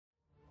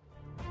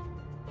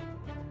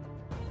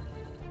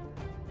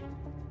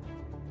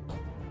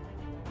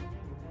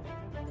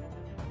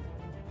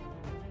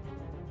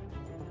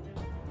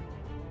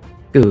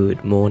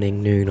Good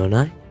morning, noon, or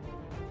night.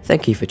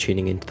 Thank you for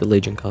tuning into the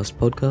Legion Cast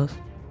podcast.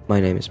 My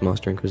name is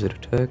Master Inquisitor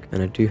Turk,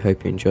 and I do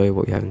hope you enjoy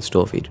what we have in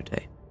store for you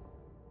today.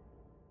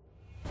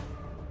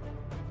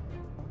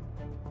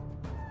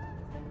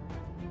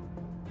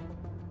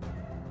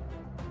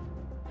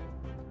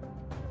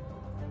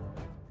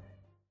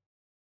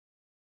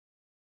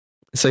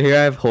 So here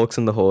I have Hawks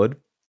and the Horde.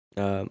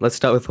 Let's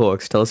start with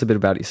Hawks. Tell us a bit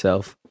about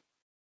yourself,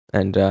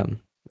 and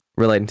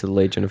relating to the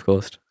Legion, of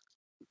course.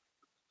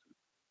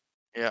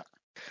 Yeah.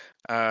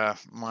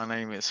 My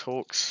name is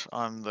Hawks.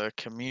 I'm the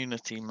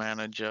community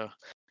manager,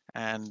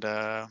 and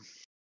I'm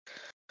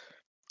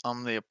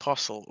the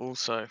apostle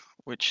also,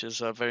 which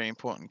is very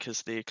important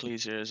because the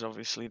ecclesia is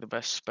obviously the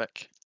best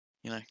spec.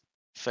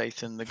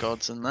 Faith in the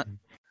gods and that.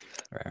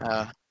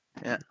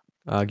 Yeah.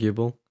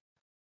 Arguable.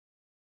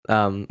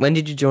 When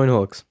did you join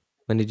Hawks?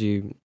 When did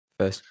you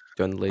first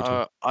join the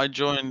Legion? I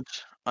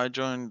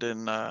joined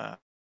in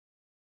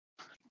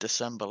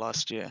December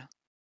last year.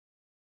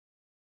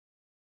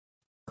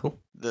 Cool.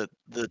 The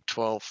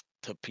 12th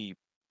to be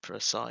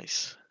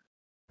precise.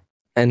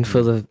 And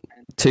for the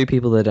two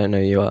people that don't know,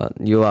 you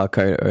are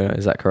co-owner.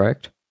 Is that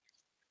correct?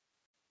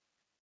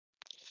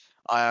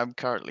 I am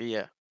currently,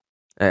 yeah.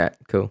 Alright,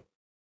 cool.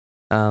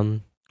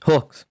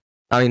 Hawks.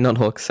 I mean, not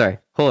Hawks, sorry.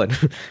 Horde.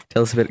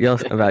 Tell us a bit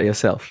about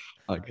yourself.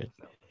 Okay.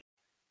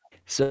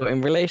 So,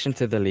 in relation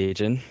to the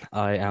Legion,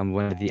 I am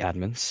one of the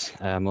admins.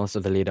 I'm also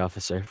the lead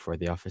officer for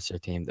the officer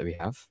team that we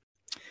have.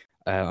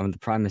 I'm the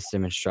Primus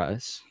Sim and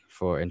Stratus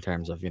in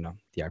terms of, the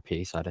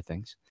RP side of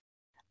things.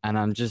 And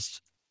I'm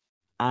just,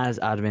 as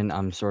admin,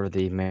 I'm sort of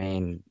the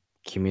main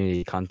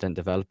community content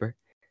developer.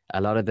 A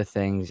lot of the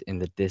things in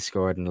the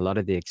Discord and a lot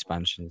of the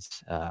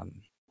expansions,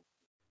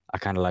 I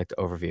kind of like to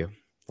overview.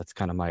 That's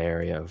kind of my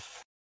area of,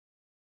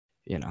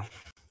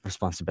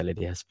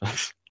 responsibility, I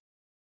suppose.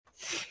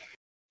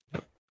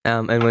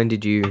 And when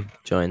did you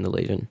join the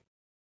Legion?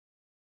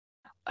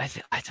 I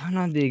don't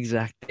know the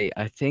exact date.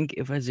 I think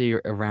it was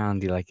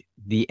around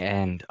the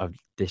end of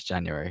this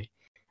January,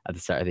 at the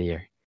start of the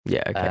year.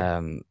 Yeah,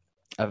 okay.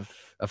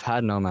 I've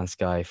had No Man's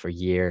Sky for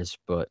years,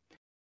 but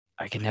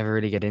I could never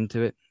really get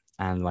into it.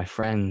 And my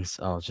friends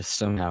all just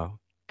somehow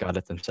got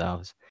it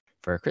themselves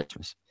for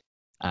Christmas,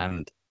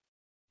 and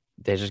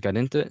they just got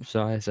into it.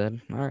 So I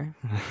said, all right,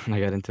 I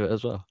got into it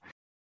as well.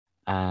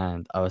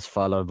 And I was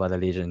followed by the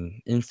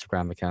Legion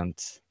Instagram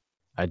account.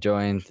 I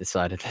joined,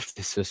 decided that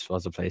this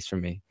was a place for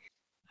me,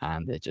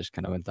 and it just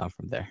kind of went on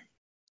from there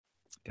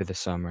through the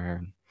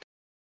summer. And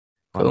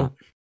cool.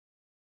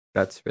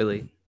 That's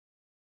really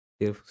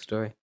beautiful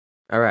story.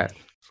 All right.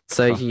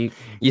 So you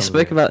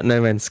spoke about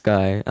No Man's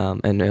Sky,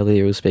 and earlier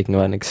you were speaking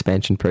about an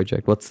expansion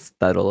project. What's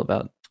that all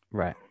about?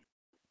 Right.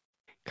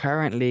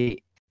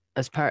 Currently,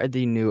 as part of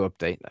the new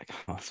update,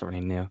 it's already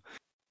new.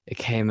 It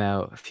came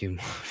out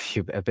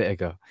a bit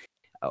ago.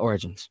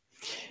 Origins.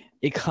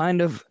 It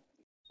kind of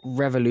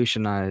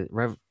revolutionized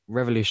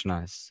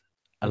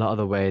a lot of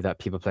the way that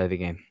people play the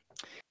game.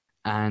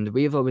 And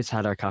we've always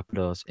had our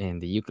capitals in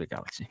the Euclid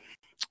Galaxy.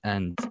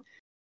 And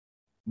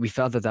we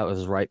felt that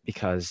was right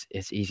because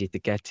it's easy to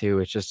get to.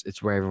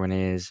 It's where everyone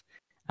is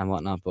and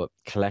whatnot. But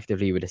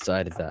collectively, we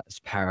decided that as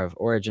part of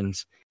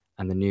Origins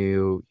and the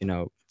new,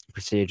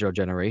 procedural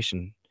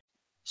generation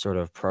sort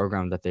of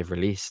program that they've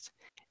released,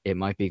 it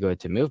might be good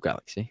to move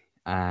Galaxy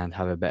and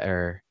have a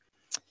better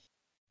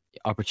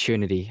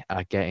opportunity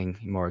at getting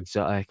more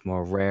exotic,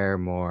 more rare,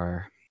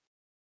 more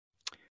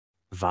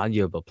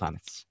valuable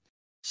planets.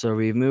 So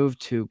we've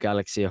moved to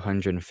Galaxy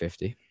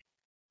 150.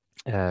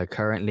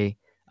 Currently,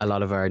 a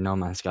lot of our No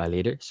Man's Sky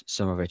leaders,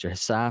 some of which are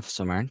staff,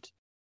 some aren't,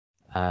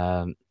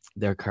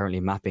 they're currently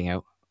mapping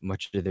out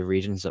much of the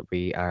regions that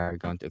we are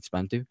going to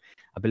expand to.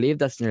 I believe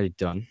that's nearly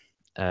done.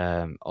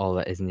 All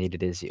that is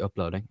needed is the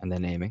uploading and the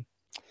naming.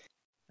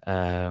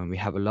 We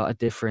have a lot of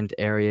different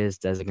areas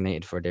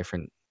designated for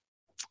different,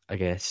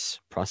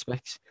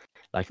 prospects,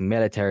 like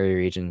military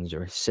regions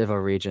or civil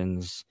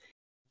regions,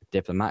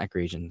 diplomatic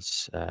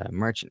regions,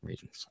 merchant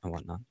regions, and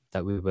whatnot,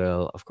 that we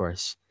will, of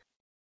course,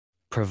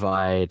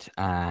 provide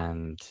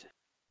and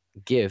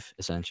give,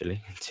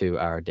 essentially, to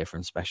our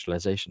different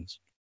specializations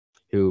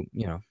who,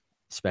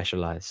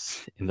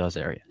 specialize in those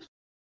areas.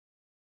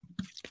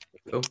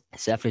 Cool.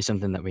 It's definitely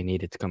something that we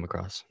needed to come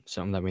across,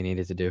 something that we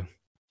needed to do.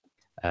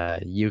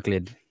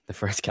 Euclid, the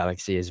first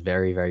galaxy, is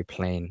very, very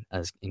plain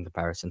as in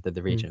comparison to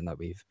the region that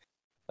we've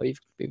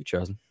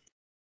chosen.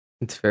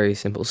 It's very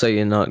simple. So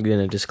you're not going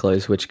to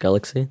disclose which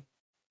galaxy?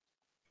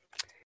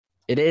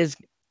 It is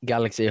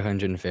Galaxy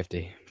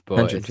 150, but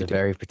 150. It's a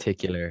very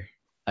particular.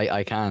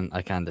 I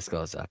can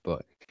disclose that,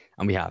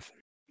 and we have,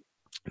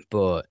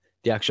 but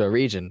the actual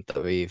region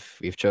that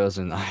we've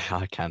chosen,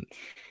 I can't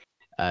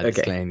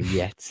disclaim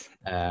yet.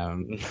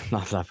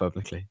 Not that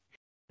publicly,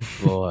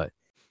 but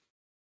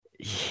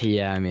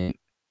yeah, I mean,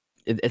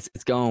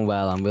 it's going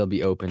well and will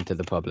be open to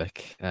the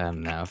public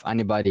now. If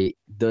anybody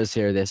does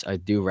hear this, I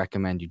do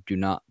recommend you do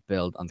not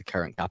build on the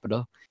current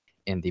capital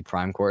in the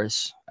Prime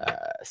Course,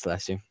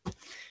 Celestia,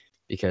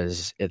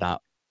 because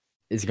that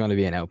is going to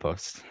be an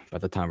outpost by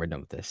the time we're done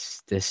with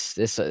this. This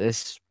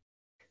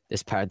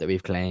this part that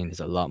we've claimed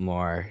is a lot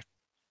more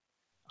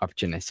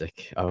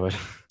opportunistic. I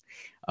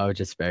would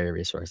just spare your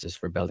resources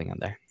for building on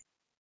there.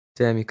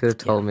 Damn, you could have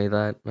Yeah. told me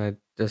that. I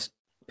just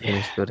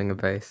finished Yeah. building a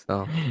base.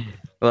 Oh,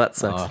 well, that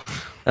sucks.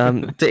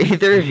 Oh. Do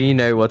either of you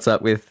know what's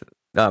up with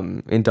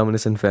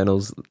Indominus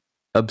Infernal's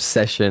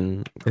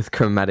obsession with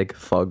chromatic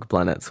fog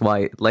planets?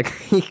 Why, like,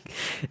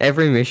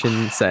 every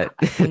mission set,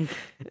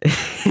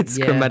 it's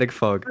Yeah. chromatic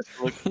fog. This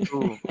looks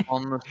cool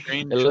on the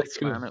screen. It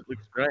looks man. cool. It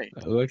looks great.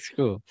 It looks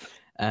cool.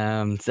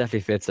 It definitely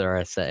fits our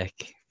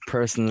aesthetic.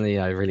 Personally,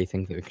 I really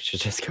think that we should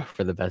just go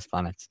for the best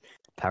planets,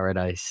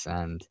 Paradise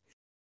and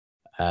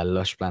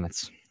lush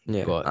planets.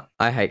 Yeah, But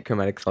I hate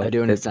chromatic fog. I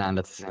do understand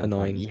at the same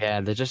annoying. time.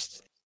 Yeah, they're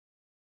just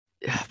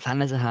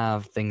planets that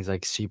have things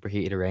like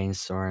superheated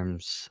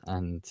rainstorms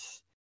and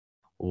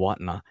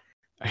whatnot.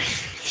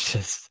 It's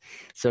just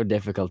so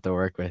difficult to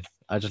work with.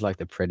 I just like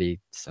the pretty,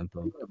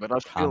 simple. Yeah, but I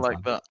feel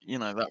like Content.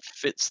 that, that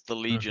fits the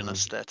Legion Mhm.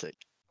 aesthetic.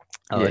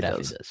 Oh, Yeah, it it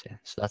definitely does. does. Yeah.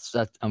 So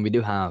that's and we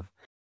do have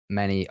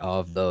many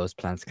of those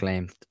plants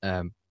claimed,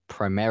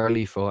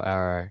 primarily for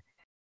our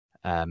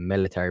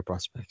military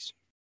prospects.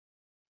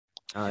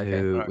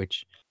 Okay. Right.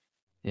 Which,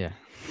 yeah.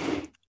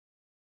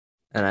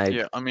 And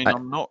Yeah, I mean, I-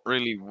 I'm not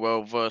really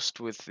well versed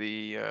with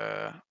the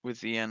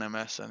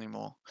NMS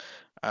anymore.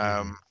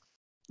 Mhm.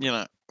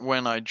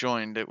 When I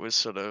joined, it was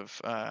sort of,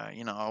 I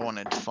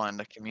wanted to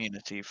find a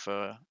community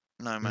for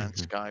No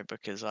Man's Mhm. Sky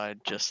because I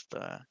just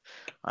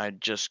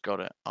got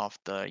it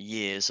after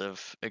years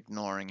of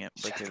ignoring it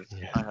because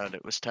Yeah. I heard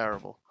it was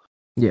terrible.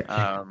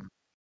 yeah,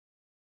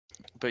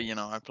 But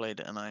I played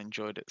it and I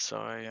enjoyed it, so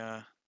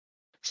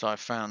I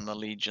found the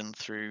Legion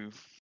through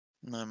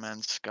No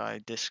Man's Sky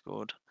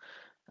Discord.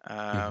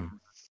 Mhm.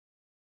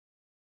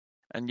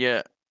 And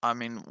yeah, I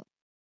mean,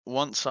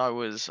 once I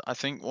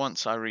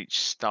reached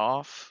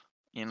staff,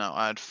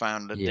 I had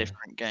found a Yeah.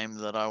 different game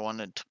that I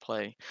wanted to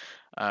play.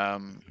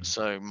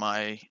 So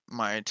my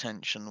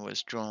attention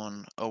was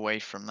drawn away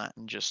from that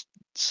and just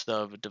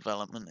server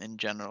development in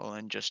general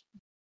and just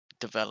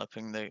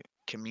developing the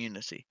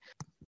community.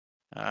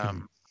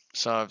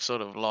 So I've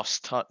sort of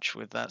lost touch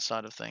with that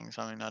side of things.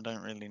 I mean, I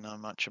don't really know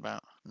much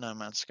about No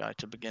Man's Sky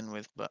to begin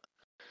with, but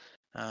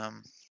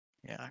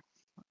yeah,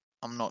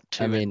 I'm not I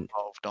too mean,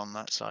 involved on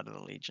that side of the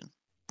Legion.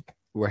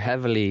 we're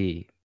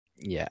heavily,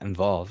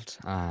 involved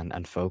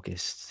and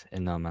focused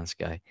in No Man's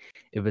Sky.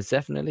 It was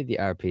definitely the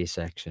RP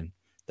section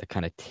that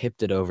kind of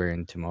tipped it over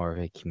into more of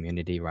a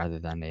community rather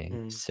than a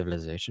Mm.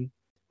 civilization,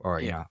 or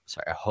Yeah.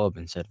 a hub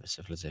instead of a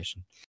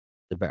civilization.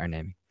 The better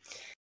naming.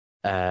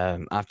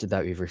 After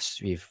that,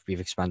 we've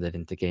expanded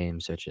into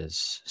games such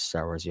as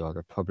Star Wars: The Old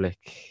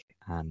Republic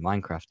and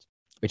Minecraft,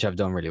 which have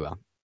done really well.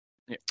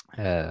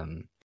 Yeah.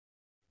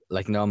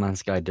 Like No Man's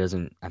Sky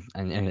doesn't,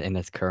 and in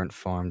its current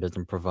form,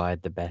 doesn't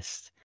provide the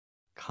best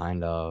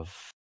kind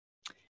of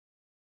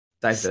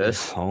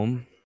diverse.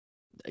 home.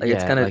 Like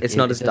it's kind of it's it-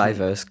 not it as doesn't-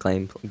 diverse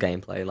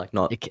gameplay. Like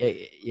not.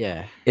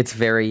 yeah, It's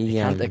very you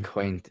can't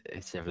acquaint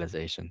a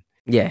civilization.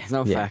 yeah. There's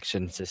no yeah.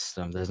 faction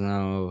system. There's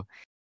no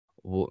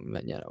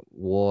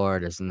war.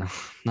 There's no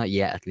not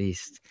yet at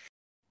least.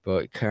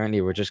 But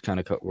currently, we're just kind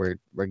of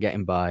we're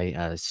getting by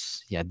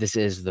as this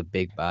is the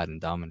big bad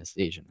and Dominus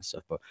Legion and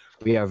stuff. But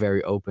we are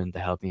very open to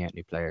helping out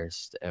new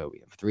players.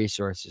 We have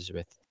resources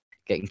with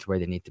getting to where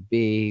they need to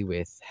be,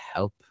 with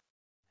help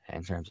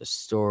in terms of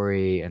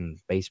story and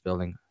base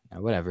building,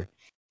 whatever.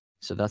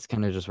 So that's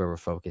kind of just where we're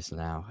focused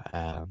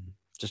now.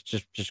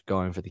 Just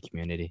going for the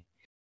community.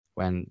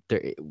 When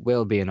there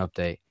will be an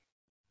update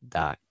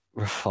that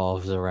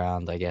revolves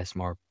around, I guess,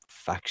 more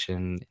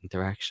faction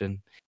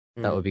interaction,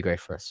 that would be great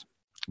for us.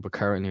 But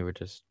currently, we're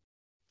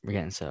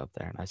getting set up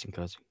there, nice and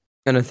cozy.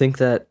 And I think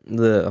that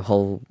the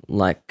whole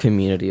like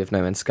community of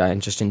No Man's Sky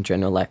and just in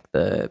general, like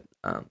the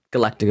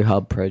Galactica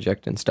Hub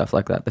project and stuff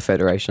like that, the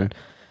Federation,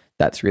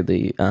 that's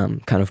really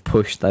kind of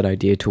pushed that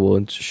idea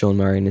towards Sean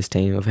Murray and his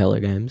team of Hello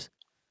Games.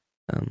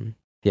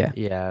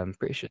 Yeah, I'm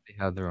pretty sure they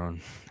have their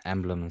own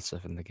emblem and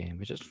stuff in the game,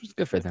 which is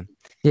good for them.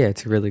 Yeah,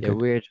 it's really Yeah,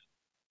 good.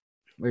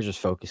 we're just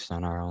focused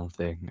on our own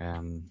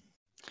thing.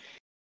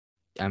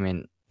 I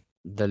mean,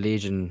 the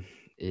Legion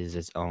is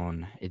its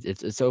own.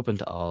 It's open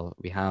to all.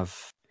 We have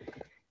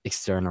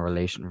external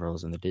relation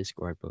roles in the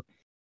Discord, but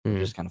we're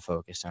just kind of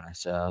focused on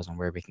ourselves and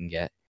where we can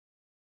get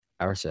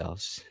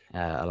ourselves,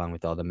 along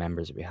with all the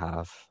members that we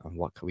have, and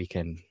what we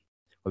can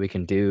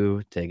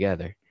do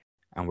together,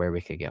 and where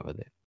we could get with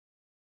it.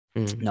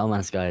 No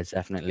Man's Sky is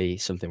definitely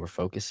something we're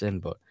focusing,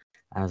 but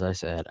as I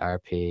said,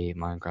 RP,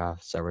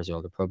 Minecraft, Star Wars: The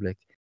Old Republic,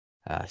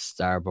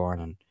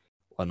 Starborn, and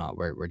whatnot.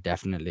 We're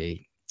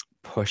definitely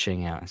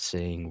pushing out and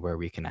seeing where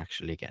we can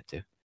actually get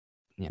to.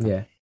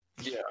 Yeah.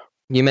 Yeah.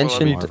 You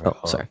mentioned. more of a Oh,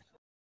 hub. sorry.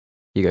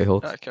 You go,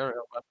 Hawks. Carry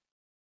on.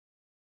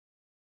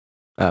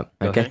 Oh,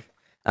 okay.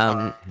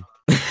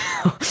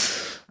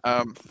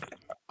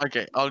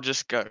 Okay, I'll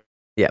just go.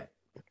 Yeah.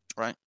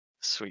 Right.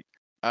 Sweet.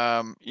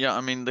 Yeah,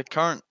 I mean the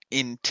current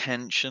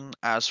intention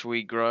as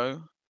we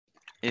grow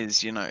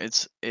is,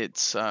 it's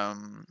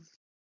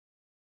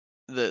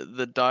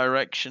the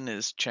direction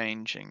is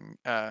changing.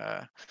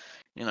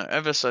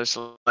 ever so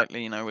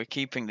slightly. We're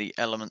keeping the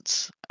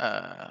elements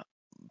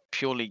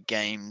purely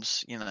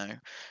games.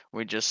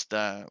 We're just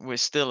we're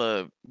still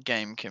a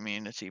game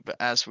community, but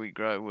as we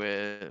grow,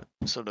 we're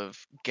sort of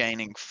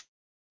gaining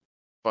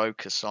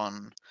focus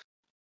on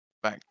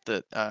the fact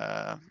that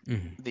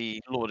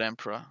the Lord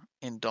Emperor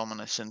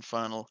Indominus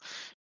Infernal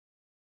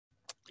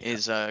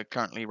is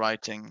currently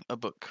writing a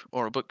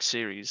book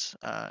series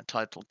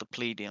titled The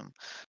Pledium,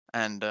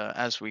 and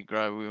as we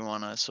grow, we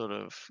want to sort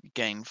of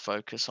gain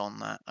focus on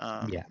that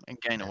Yeah, and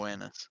gain definitely.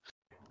 awareness.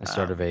 A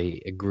sort of a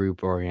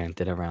group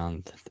oriented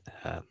around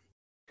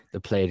the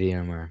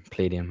Palladium,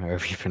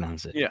 however you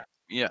pronounce it.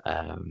 Yeah,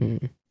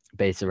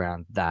 Based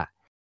around that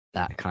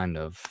kind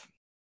of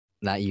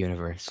that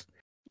universe.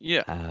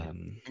 yeah,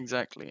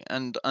 exactly.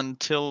 And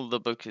until the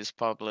book is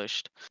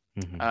published,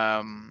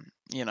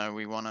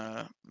 we want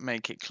to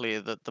make it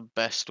clear that the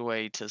best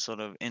way to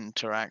sort of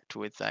interact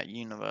with that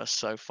universe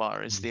so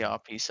far is the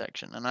RP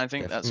section, and I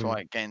think that's why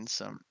it gains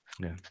some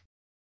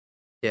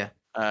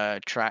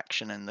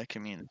traction in the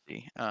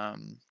community. I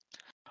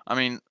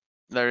mean,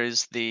 there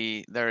is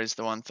the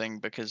one thing,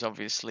 because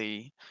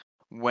obviously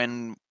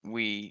when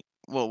the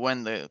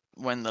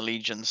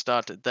Legion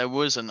started, there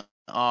was an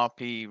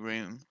RP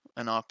room,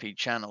 an RP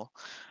channel,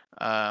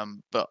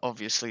 but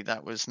obviously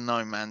that was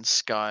No Man's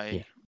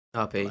Sky,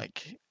 RP.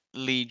 like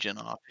Legion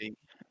RP.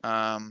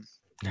 And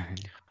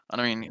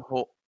I mean,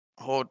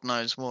 Horde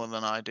knows more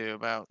than I do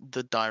about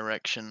the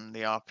direction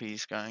the RP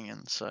is going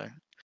in. So,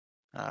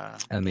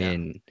 I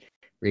mean,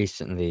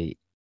 recently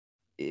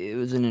it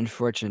was an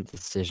unfortunate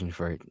decision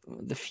for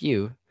the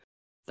few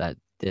that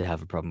did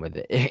have a problem with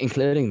it,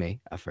 including me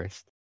at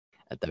first,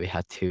 that we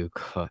had to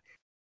cut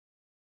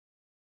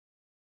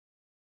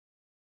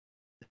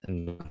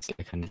the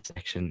kind of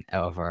section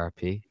out of our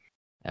RP.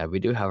 We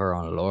do have our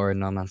own lore in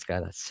No Man's Sky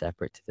that's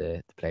separate to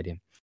the Palladium.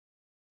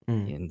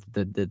 And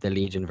the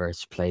Legion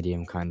versus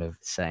Palladium kind of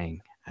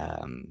saying,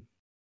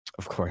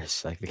 of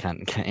course, like they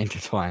can't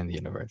intertwine the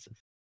universes.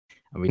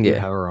 And we do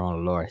have our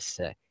own lore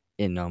set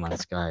in No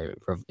Man's Sky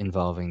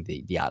involving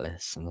the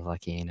Atlas and the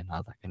Valkyrie and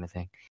all that kind of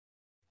thing.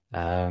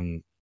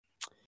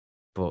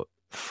 But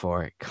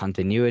for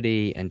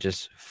continuity and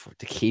just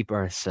to keep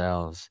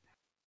ourselves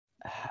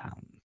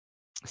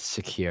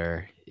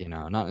secure,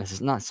 not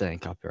saying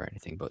copy or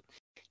anything, but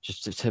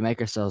just to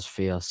make ourselves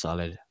feel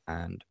solid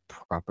and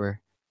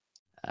proper,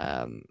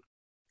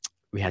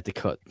 we had to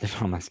cut the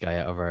No Man's Sky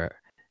out of our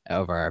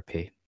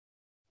RP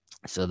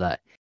so that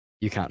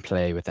you can't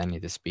play with any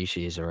of the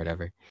species or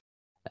whatever.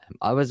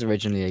 I was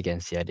originally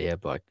against the idea,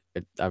 but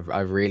I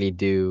really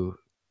do.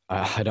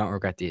 I don't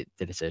regret the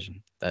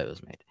decision that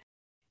was made.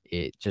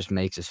 It just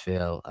makes us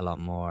feel a lot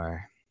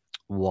more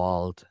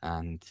walled,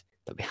 and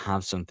that we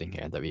have something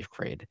here that we've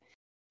created,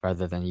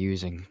 rather than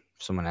using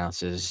someone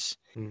else's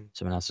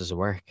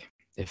work.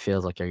 It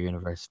feels like our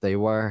universe. They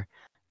were.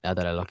 Now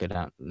that I look at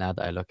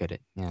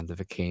it, the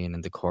Vikine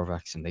and the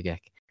Korvax and the Gek,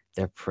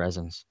 their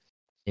presence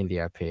in the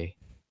RP,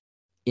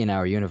 in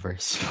our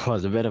universe,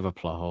 was a bit of a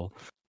plot hole.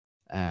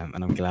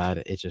 And I'm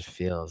glad it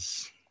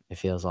feels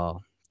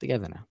all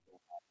together now.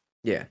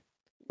 Yeah.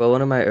 Well,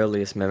 one of my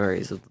earliest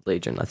memories of the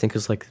Legion, I think it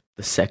was like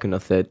the second or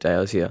third day I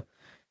was here.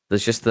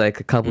 There's just like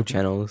a couple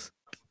channels,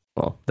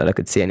 well, that I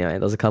could see anyway.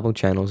 There's a couple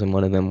channels, and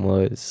one of them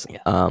was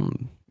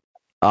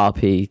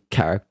RP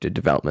character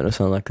development or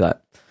something like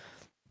that.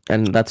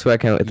 And that's where I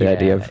came up with the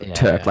idea of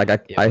Turk. Like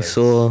I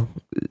saw,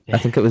 I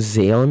think it was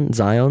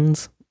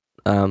Zion's,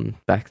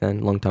 back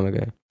then, long time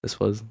ago. This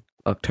was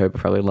October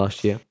probably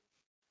last year.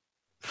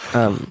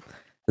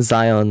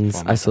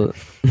 Zion's, I saw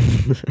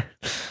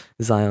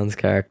Zion's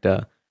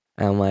character,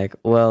 and I'm like,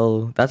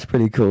 well, that's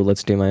pretty cool,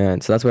 let's do my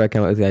own. So that's where I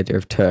came up with the idea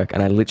of Turk,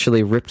 and I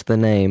literally ripped the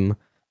name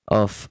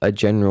off a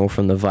general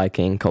from the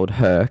Viking called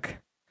Herc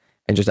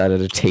and just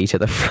added a T to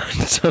the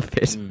front of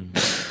it.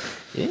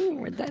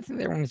 Yeah,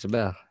 that rings a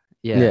bell.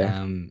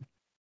 Yeah.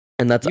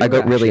 And that's, I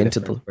got really into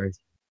the...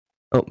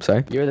 Oh,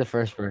 sorry? You were the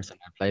first person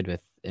I played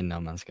with in No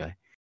Man's Sky.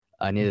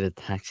 I needed a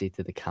taxi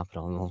to the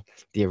capital,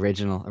 the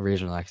original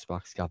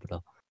Xbox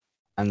capital,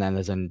 and then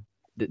there's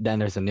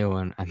a new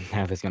one, and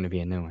now there's going to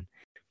be a new one.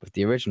 But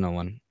the original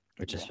one,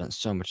 which I spent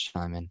so much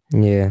time in,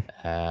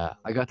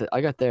 I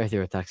got there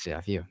through a taxi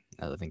off you.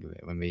 Now that I think of it,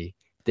 when we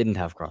didn't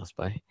have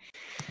crossplay,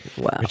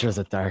 which was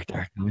a dark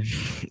time.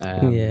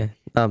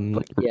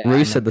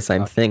 Rue said the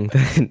same thing.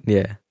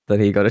 That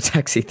he got a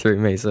taxi through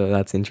me, so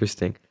that's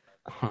interesting.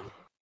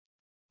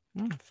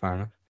 Fair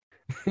enough.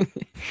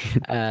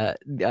 I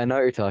know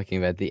what you're talking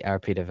about, the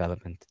RP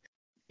development.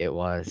 It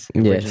was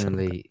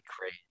originally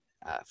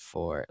created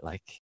for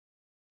like,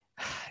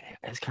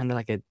 it's kind of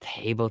like a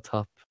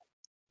tabletop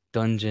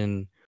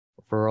dungeon,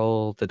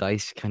 roll the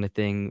dice kind of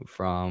thing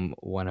from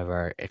one of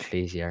our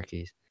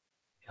ecclesiarchies.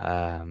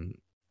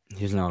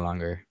 He's no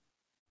longer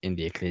in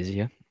the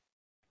ecclesia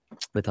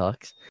with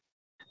Alex.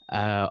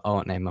 I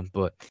won't name him,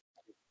 but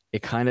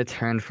it kind of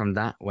turned from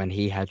that when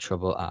he had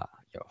trouble at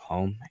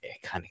home.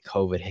 It kind of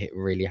COVID hit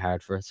really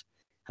hard for us.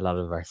 A lot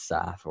of our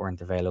staff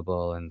weren't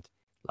available, and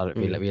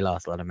we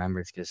lost a lot of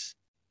members because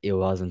it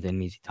wasn't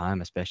an easy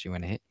time, especially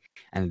when it hit.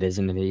 and it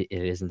isn't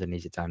an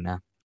easy time now.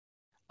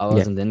 I Yeah.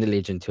 wasn't in the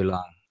Legion too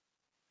long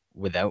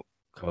without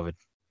COVID,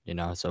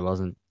 so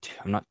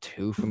I'm not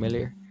too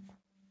familiar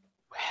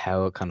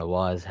how it kind of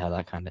was, how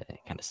that kind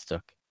of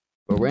stuck.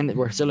 But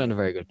we're still in a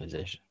very good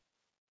position.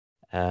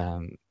 But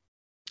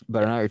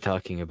I know what you're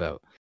talking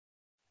about,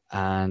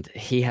 and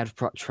he had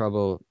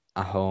trouble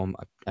at home.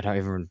 I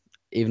don't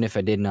even if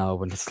I did know, I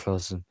wouldn't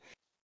disclose him.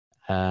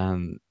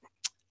 And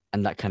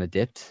that kind of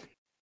dipped.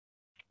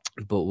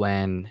 But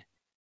when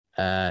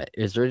it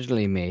was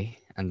originally me,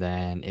 and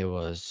then it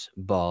was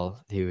Ball,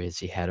 who is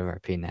the head of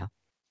RP now.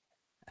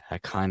 I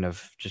kind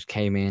of just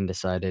came in,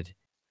 decided,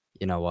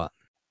 you know what,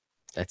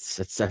 let's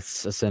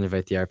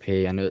innovate the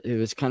RP, and it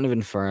was kind of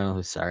Infernal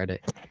who started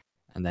it,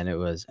 and then it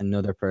was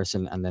another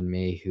person, and then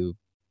me who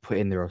put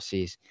in the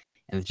OCs,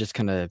 and it just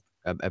kind of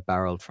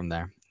barreled from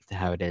there to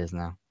how it is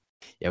now.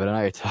 Yeah, but I know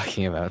what you're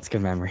talking about. It's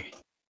good memory.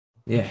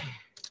 Yeah.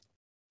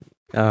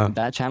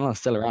 That channel is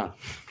still around.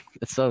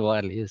 It's still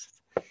widely used.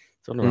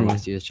 It's one of our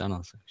most used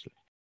channels, actually.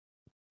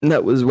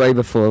 That was way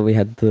before we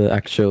had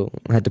had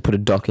to put a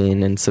doc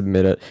in and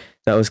submit it.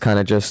 That was kind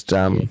of just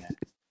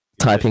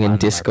typing in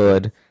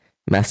Discord,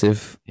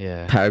 massive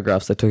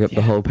paragraphs that took up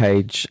the whole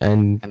page,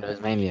 and it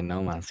was mainly a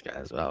No Man's Sky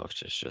as well,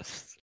 which is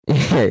just.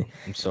 Yeah.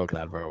 I'm so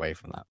glad we're away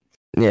from that.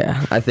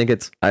 Yeah, I think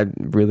I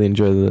really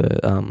enjoy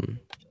the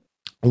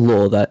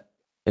lore that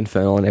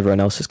Infernal and everyone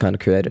else has kind of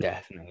created.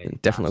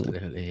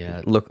 Definitely,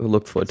 yeah.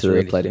 Look forward to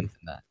really the Palladium.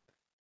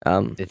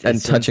 It's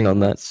and touching on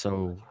that.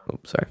 So,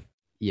 sorry.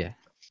 Yeah,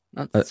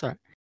 that's alright.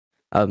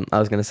 I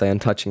was going to say, and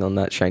touching on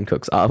that, Shane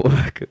Cook's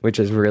artwork, which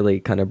is really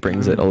kind of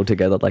brings it all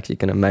together. Like you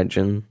can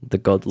imagine the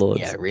God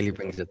Lords. Yeah, it really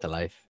brings it to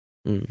life.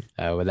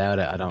 Without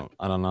it, I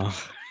don't know.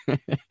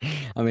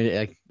 I mean,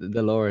 like,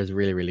 the lore is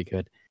really, really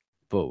good,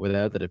 but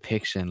without the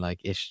depiction, like,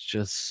 it's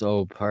just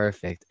so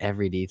perfect.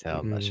 Every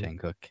detail that Shane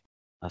Cook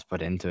has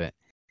put into it,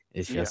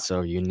 it feels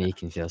so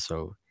unique and feels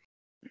so.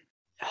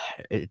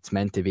 It's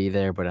meant to be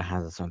there, but it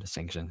has its own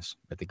distinctions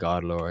with the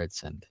God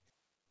Lords and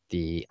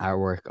the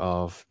artwork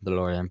of the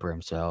Lord Emperor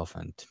himself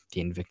and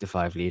the Invicta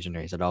 5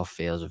 Legionaries. It all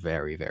feels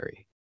very,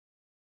 very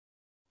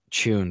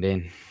tuned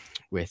in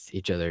with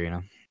each other,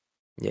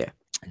 Yeah.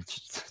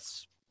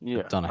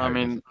 I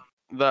mean,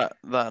 that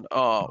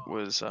art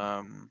was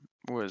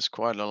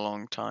quite a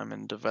long time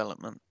in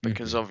development,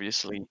 because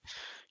obviously,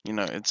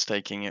 it's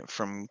taking it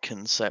from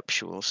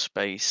conceptual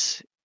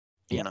space,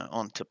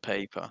 onto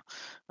paper.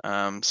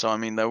 So I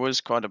mean, there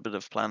was quite a bit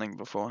of planning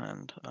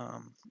beforehand.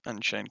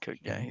 And Shane Cook,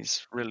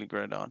 he's a really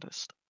great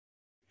artist.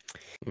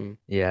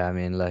 Yeah, I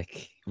mean,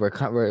 like, we're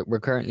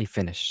currently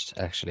finished.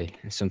 Actually,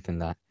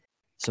 something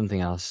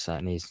else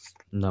that needs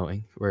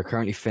noting. We're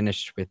currently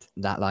finished with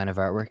that line of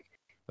artwork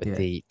with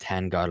the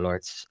 10 God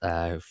Lords,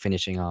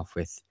 finishing off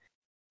with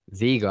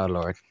the God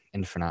Lord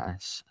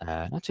Infernatus.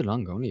 Not too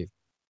long ago, only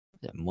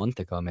a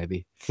month ago,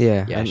 maybe.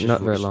 Yeah, it's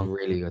not very long.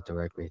 Really good to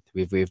work with.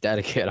 We've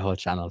dedicated a whole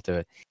channel to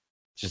it,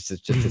 just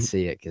to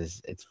see it,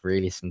 because it's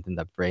really something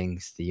that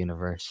brings the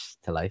universe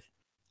to life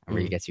and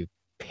really gets you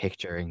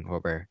picturing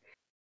what we're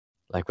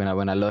like. When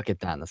I look at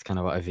that, that's kind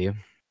of what I view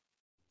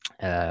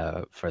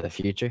for the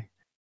future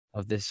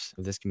of this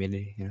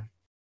community.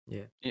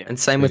 Yeah. And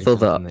same with all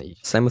the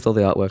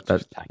artwork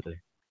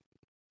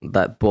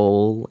that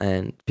Ball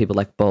and people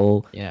like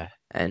Ball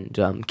and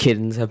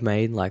Kiddens have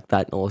made. Like,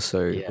 that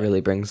also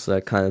really brings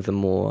kind of the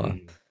more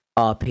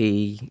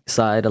RP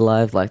side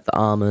alive, like the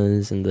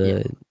armors and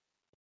the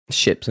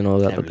ships and all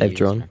that they've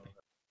drawn.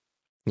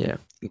 Yeah,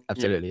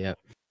 absolutely. Yeah,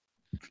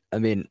 I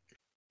mean,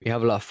 we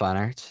have a lot of fan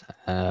art,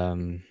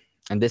 and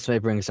this may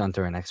bring us on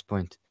to our next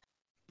point.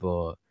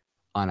 But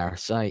on our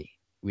site,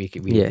 we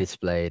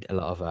displayed a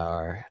lot of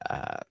our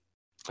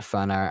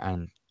fan art,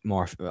 and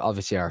more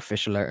obviously our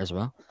official art as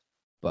well.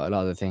 But a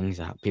lot of the things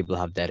that people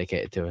have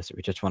dedicated to us,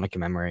 we just want to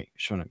commemorate. We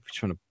just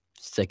want to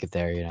stick it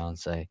there, and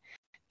say,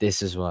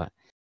 this is what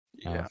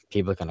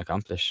people can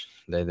accomplish.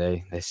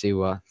 They see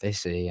what they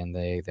see, and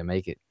they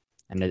make it.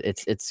 And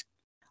it's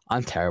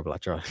I'm terrible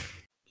at drawing.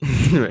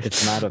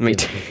 It's mad what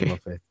people can come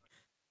up with.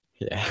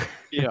 Yeah.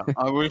 Yeah,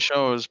 I wish I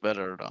was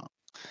better at that.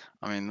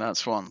 I mean,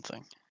 that's one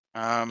thing.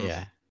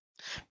 Yeah.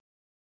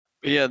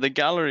 But yeah, the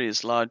gallery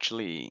is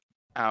largely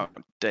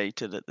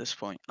outdated at this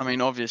point. I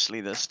mean,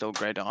 obviously there's still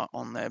great art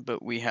on there,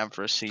 but we have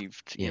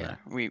received,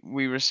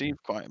 we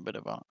received quite a bit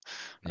of art.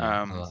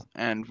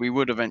 And we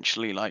would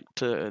eventually like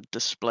to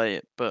display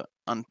it, but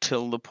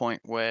until the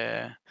point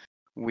where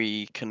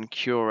we can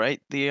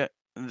curate the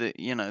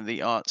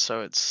art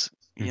so it's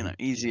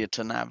easier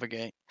to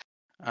navigate,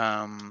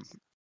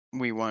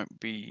 we won't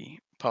be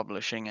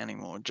publishing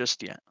anymore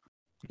just yet.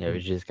 Yeah, we're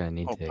just gonna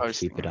need to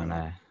keep it on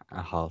a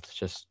halt,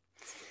 just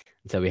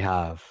until we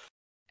have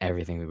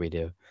everything that we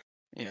do.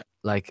 Yeah,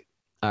 like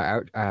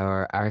our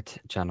art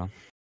channel,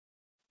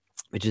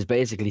 which is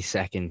basically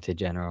second to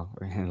general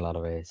in a lot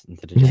of ways,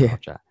 into the general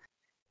chat,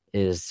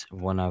 is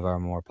one of our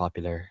more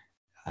popular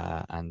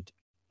and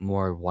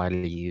more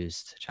widely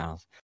used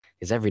channels,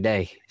 because every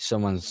day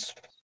someone's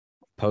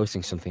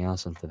posting something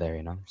else onto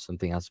there,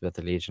 something else about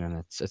the Legion, and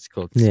it's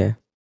cool to see.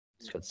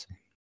 It's good to see.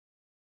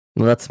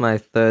 Well, that's my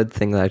third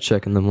thing that I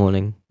check in the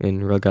morning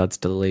in regards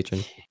to the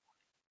Legion.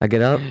 I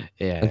get up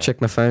Yeah. and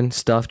check my phone,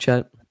 staff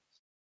chat,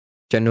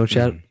 general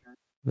chat, Mhm.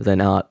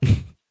 then art.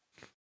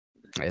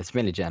 It's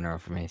mainly general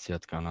for me. See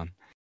what's going on.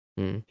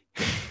 Mm.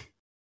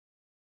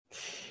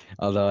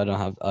 Although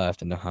I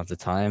often don't have the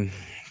time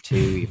to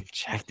even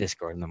check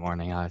Discord in the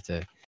morning. I have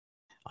to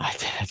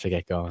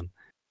get going.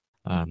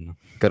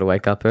 Got to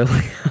wake up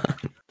early.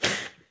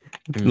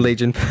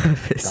 Legion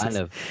purpose. Kind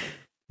of.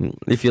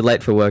 If you're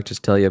late for work,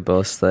 just tell your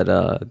boss that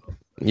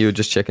you were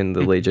just checking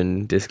the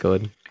Legion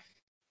Discord.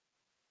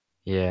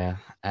 Yeah.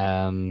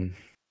 As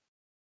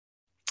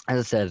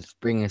I said,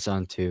 bringing us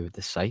on to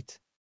the site.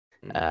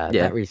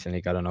 That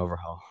recently got an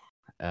overhaul.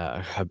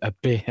 A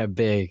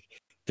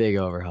big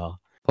overhaul.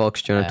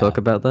 Hawks, do you want to talk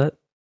about that?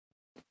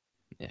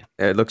 Yeah.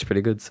 It looks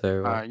pretty good.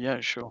 So.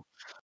 Yeah, sure.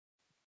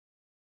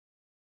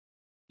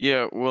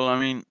 Yeah, well, I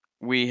mean,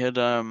 we had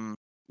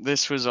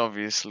this was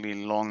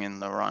obviously long in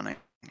the running,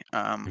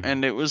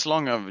 and it was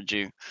long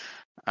overdue.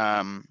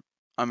 I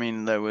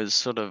mean, there was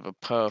sort of a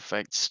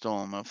perfect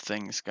storm of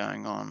things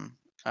going on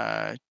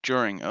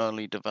during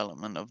early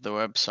development of the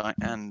website,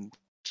 and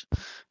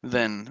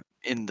then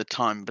in the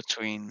time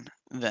between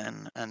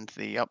then and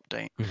the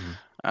update.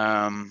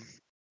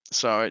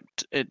 So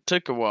it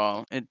took a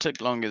while. It took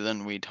longer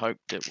than we'd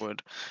hoped it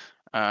would,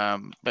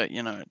 but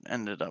it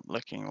ended up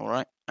looking all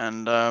right.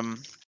 And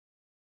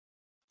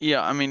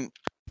yeah, I mean,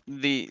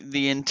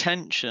 the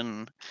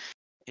intention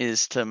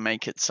is to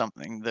make it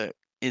something that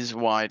is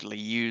widely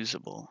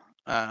usable.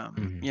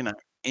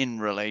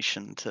 In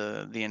relation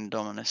to the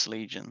Indominus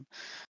Legion,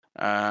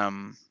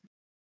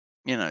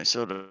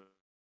 sort of.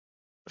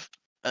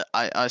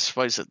 I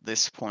suppose at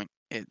this point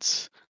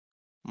it's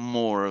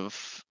more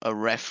of a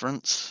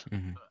reference,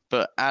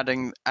 but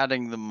adding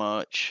the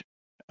merch,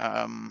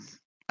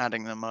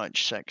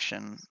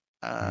 section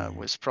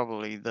was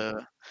probably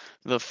the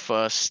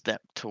first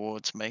step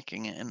towards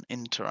making it an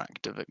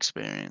interactive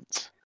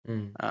experience.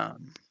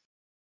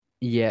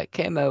 Yeah, it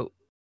came out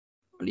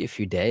only a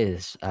few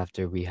days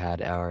after we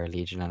had our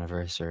Legion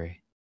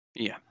anniversary.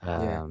 Yeah.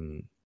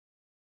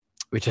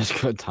 Which is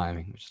good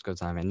timing.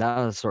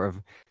 That was sort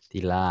of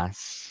the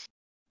last.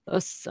 I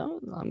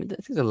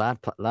think the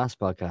last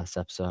podcast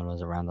episode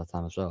was around that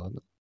time as well. Wasn't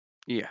it?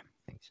 Yeah.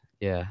 I think so.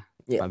 Yeah.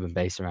 I've been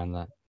based around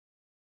that.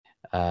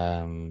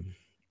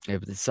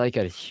 But the site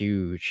got a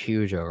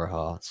huge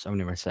overhaul. So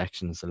many more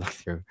sections to look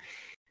through.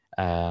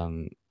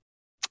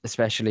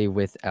 Especially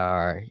with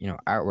our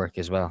artwork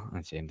as well.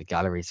 In the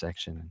gallery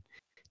section and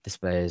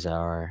displays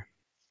our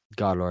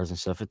god lords and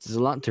stuff. There's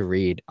a lot to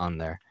read on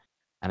there,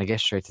 and I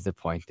guess straight to the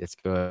point. It's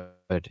good.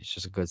 It's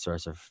just a good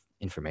source of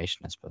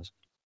information, I suppose.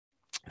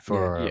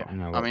 For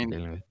what we're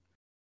dealing with.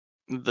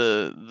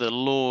 The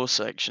lore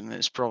section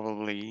is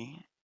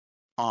probably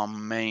our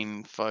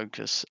main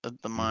focus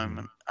at the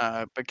moment,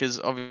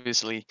 because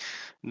obviously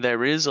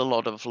there is a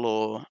lot of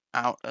lore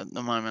out at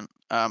the moment,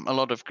 a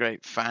lot of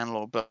great fan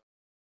lore, but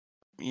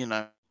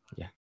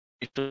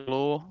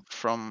lore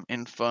from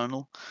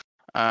Infernal.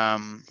 I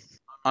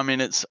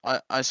mean,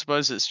 I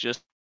suppose it's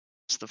just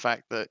the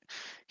fact that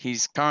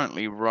he's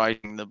currently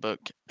writing the book,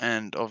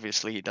 and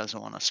obviously he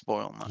doesn't want to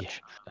spoil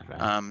much.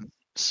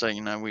 So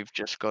we've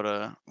just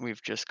gotta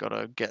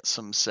get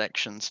some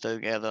sections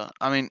together.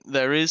 I mean,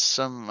 there is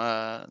some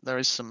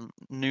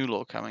new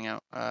lore coming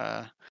out.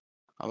 I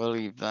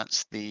believe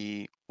that's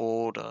the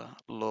Order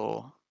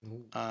lore.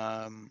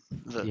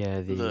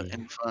 The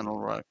Infernal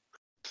wrote.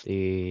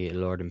 The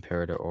Lord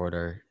Imperator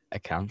Order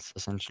accounts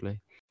essentially.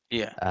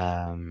 Yeah.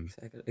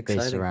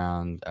 Based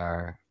around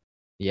our.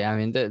 Yeah, I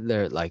mean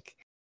they're like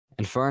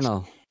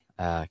Infernal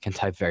can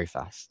type very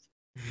fast.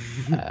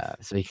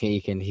 So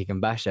he can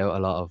bash out a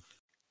lot of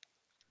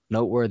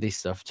noteworthy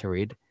stuff to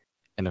read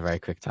in a very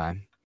quick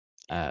time,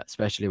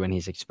 especially when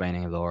he's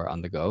explaining lore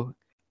on the go.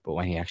 But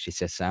when he actually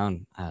sits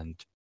down and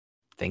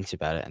thinks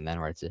about it and then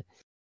writes it,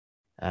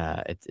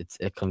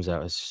 it comes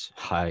out as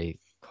high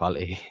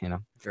quality.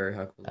 Very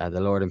high quality.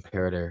 The Lord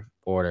Imperator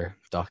Order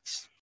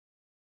docs.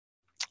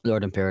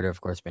 Lord Imperator,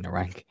 of course, being a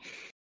rank,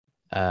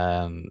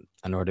 an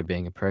order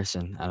being a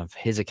person, and of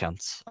his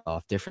accounts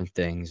of different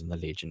things in the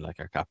Legion, like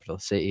our capital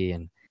city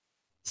and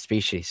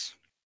species.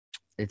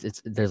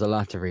 There's a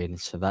lot to read,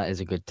 so that is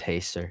a good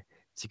taster.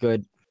 It's a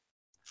good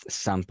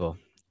sample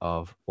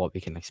of what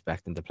we can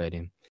expect in the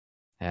Palladium.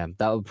 That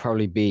will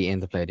probably be in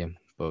the Palladium,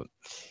 but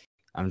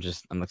I'm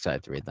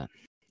excited to read that.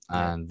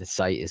 And the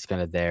site is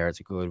kind of there. It's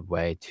a good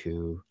way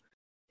to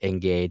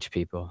engage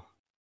people,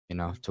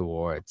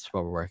 towards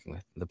what we're working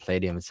with. The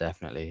Palladium is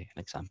definitely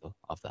an example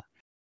of that.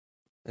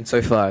 And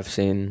so far,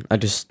 I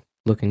just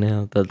looking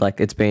now that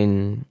it's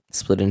been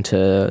split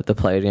into the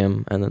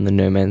Palladium and then the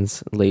No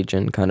Man's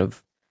Legion, kind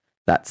of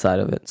that side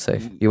of it. So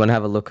if you want to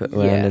have a look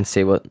around and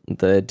see what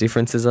the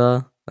differences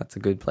are, that's a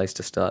good place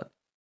to start.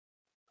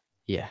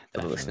 Yeah,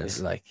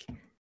 definitely. Like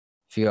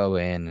if you go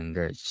in and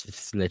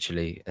it's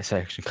literally a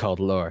section called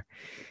lore.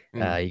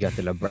 You got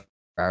the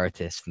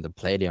Labraritis from the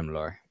Palladium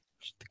lore,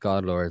 the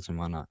God Lords and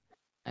whatnot,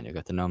 and you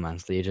got the No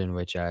Man's Legion,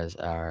 which are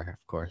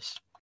of course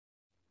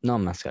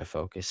non-Man's Sky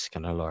focus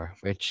kind of lore,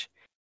 which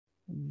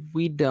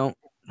we don't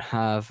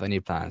have any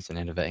plans on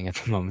innovating at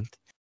the moment.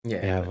 We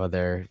Yeah. have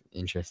other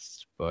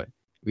interests, but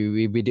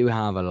we do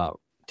have a lot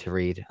to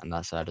read on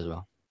that side as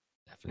well.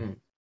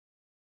 Definitely.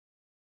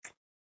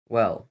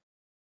 Well,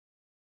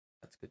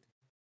 that's good.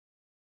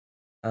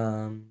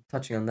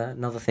 Touching on that,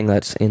 another thing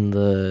that's in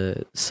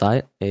the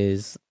site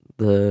is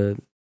the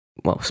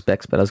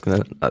specs, but I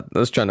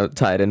was trying to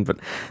tie it in, but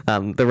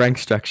the rank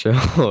structure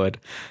award.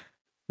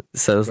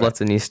 So there's Right.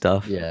 lots of new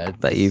stuff Yeah,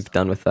 that you've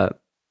done with that.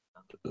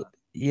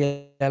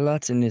 Yeah,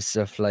 lots of new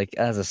stuff. Like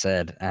as I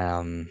said,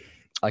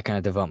 I kind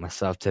of devote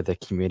myself to the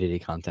community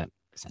content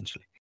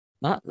essentially.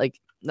 Not like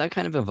that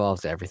kind of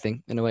involves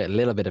everything in a way, a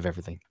little bit of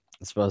everything.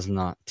 I suppose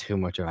not too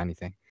much of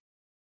anything.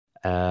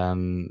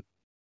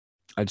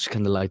 I just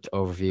kind of like to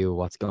overview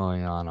what's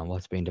going on and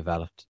what's being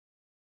developed.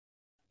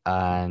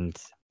 And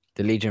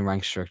the Legion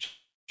rank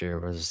structure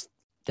was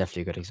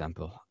definitely a good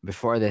example.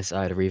 Before this,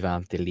 I had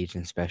revamped the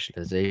Legion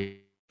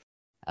specialization,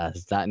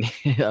 as that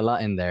a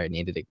lot in there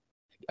needed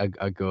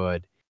a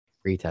good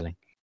retelling.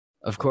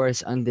 Of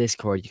course, on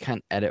Discord, you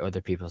can't edit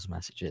other people's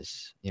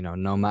messages. You know,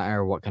 no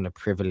matter what kind of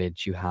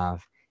privilege you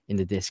have in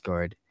the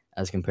Discord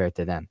as compared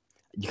to them,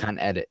 you can't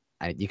edit.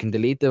 You can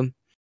delete them,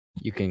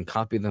 you can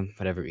copy them,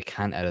 whatever. You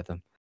can't edit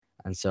them.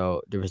 And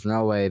so there was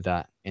no way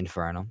that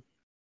Inferno,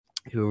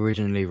 who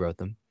originally wrote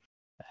them,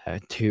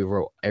 to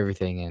wrote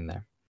everything in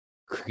there,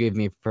 could give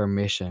me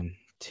permission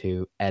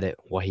to edit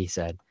what he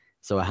said.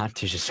 So I had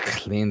to just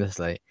clean the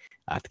slate.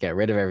 I had to get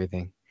rid of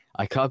everything.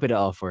 I copied it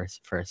all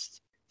first,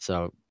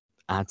 so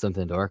I had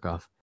something to work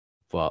off.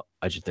 But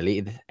I just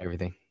deleted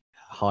everything.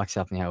 Hawks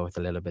helped me out with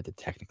a little bit of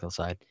the technical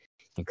side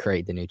and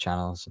create the new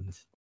channels and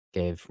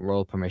gave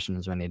role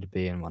permissions when needed to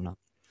be and whatnot.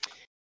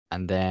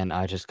 And then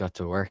I just got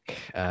to work,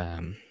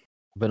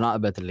 but not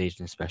about the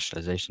Legion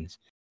specializations.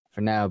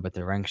 For now, but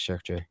the rank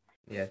structure.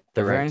 Yeah.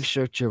 The rank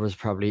structure was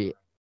probably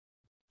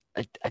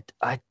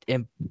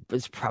it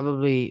was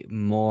probably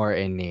more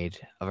in need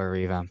of a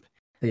revamp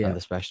than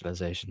the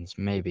specializations.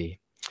 Maybe.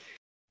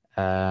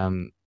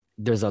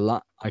 There's a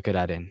lot I could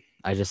add in.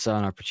 I just saw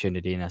an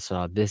opportunity and I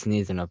saw this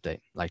needs an update.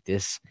 Like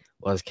this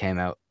came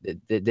out.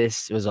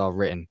 This was all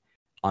written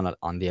on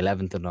the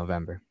 11th of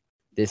November.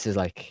 This is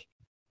like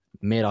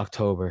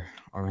mid-October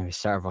or maybe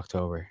start of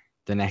October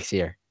the next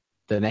year.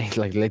 The next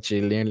like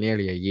literally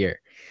nearly a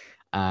year,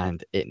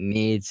 and it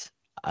needs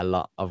a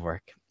lot of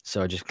work.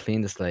 So I just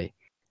cleaned the slate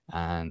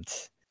and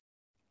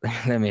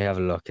let me have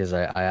a look because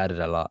I added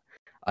a lot.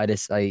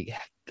 I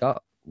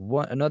got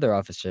another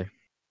officer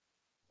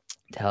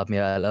to help me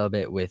out a little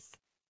bit with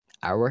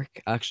our work.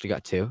 I actually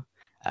got two,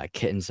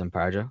 Kittens and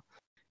Parjo.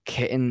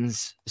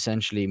 Kittens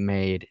essentially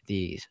made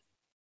these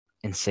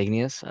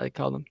insignias, I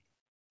call them,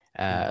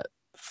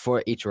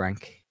 for each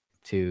rank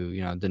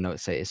to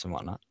denote status and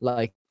whatnot,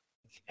 like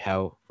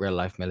how real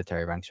life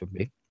military ranks would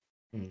be.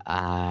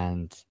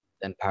 And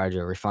then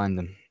Parjo refined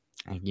them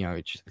and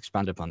just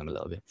expand upon them a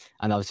little bit.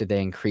 And obviously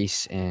they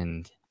increase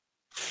in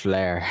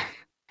flare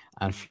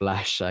and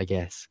flash, I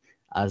guess,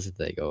 as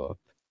they go up.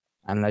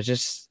 And I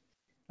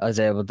was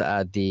able to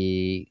add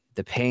the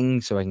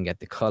ping so I can get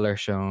the color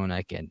shown.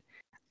 I can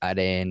add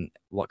in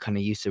what kind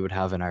of use it would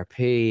have in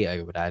RP.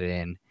 I would add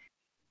in,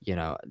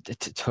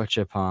 to touch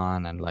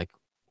upon and like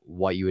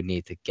what you would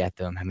need to get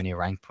them, how many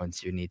rank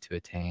points you need to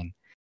attain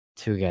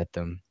to get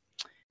them.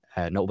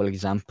 Notable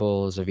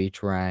examples of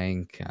each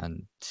rank,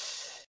 and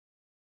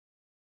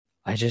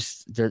I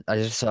just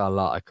saw a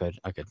lot I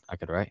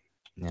could write,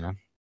 and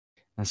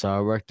so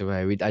I worked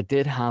away. I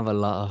did have a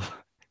lot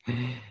of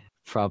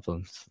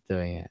problems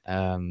doing it.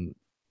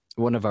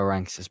 One of our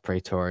ranks is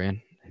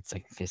Praetorian. It's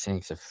like I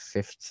think it's a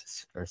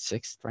 5th or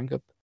 6th rank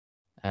up.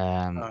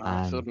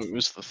 I thought it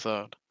was the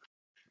 3rd.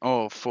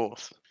 Oh,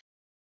 4th.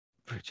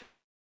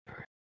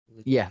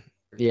 Yeah,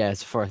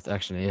 it's 4th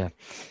actually. Yeah,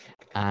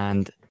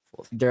 and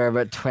there are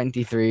about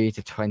 23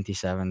 to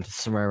 27,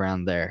 somewhere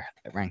around there,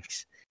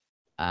 ranks,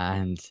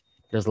 and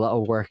there's a lot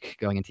of work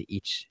going into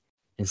each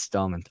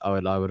installment. I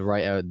would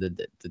write out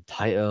the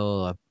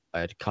title.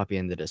 I'd copy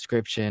in the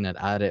description. I'd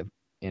add it.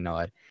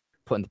 I'd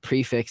put in the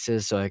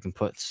prefixes so I can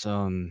put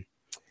some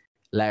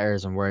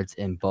letters and words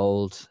in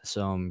bold,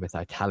 some with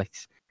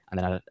italics, and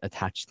then I'd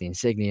attach the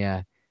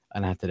insignia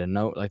and add to the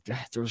note. Like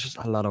there was just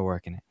a lot of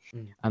work in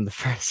it. And the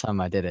first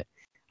time I did it,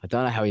 I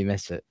don't know how he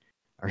missed it.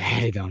 I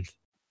really don't.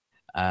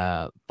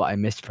 But I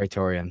missed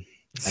Praetorian,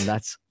 and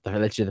that's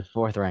literally the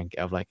 4th rank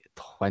of like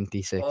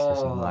 26 or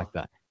something like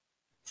that.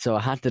 So I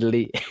had to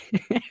delete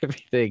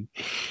everything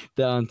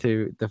down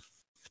to the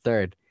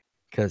 3rd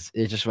because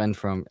it just went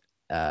from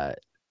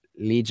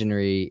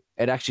legionary.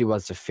 It actually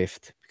was the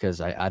 5th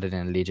because I added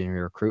in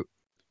legionary recruit,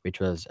 which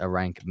was a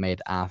rank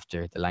made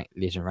after the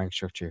Legion rank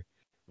structure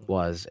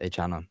was a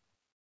channel,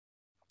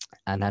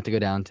 and I had to go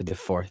down to the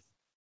 4th,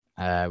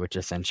 which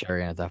is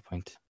Centurion at that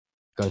point.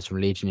 Goes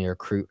from legionary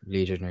recruit,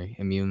 legionary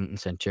immune, and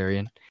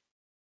Centurion,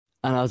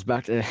 and I was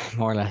back to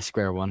more or less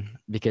square one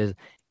because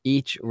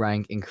each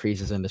rank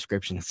increases in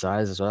description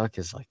size as well,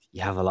 because like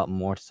you have a lot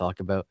more to talk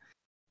about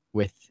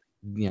with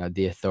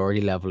the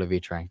authority level of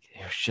each rank.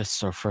 It was just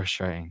so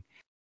frustrating.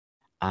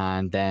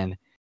 And then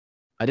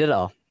I did it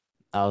all.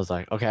 I was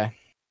like, okay,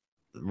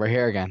 we're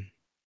here again.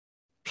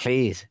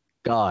 Please,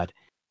 God,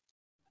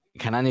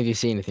 can any of you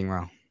see anything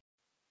wrong?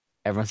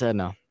 Everyone said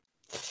no.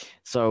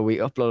 So we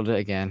uploaded it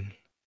again,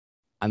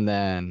 and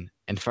then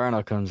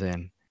Inferno comes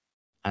in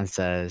and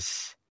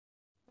says,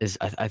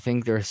 I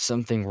think there's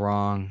something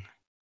wrong.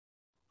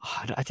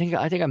 I think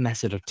I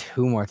messed it up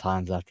 2 more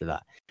times after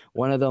that.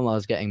 One of them I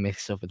was getting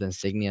mixed up with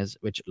insignias,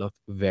 which looked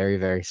very,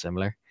 very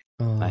similar.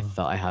 I Oh,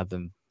 thought I had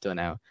them done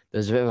out.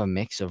 There's a bit of a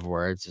mix of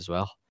words as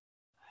well.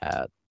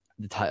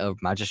 The title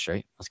of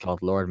Magistrate was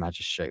called Lord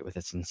Magistrate with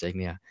its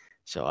insignia.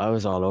 So I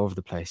was all over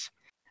the place.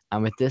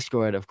 And with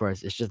Discord, of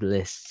course, it's just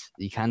lists.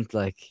 You can't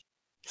like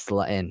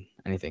slot in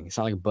anything. It's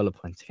not like bullet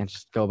points. You can't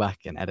just go back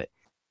and edit.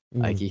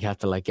 Like mm. you have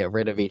to like get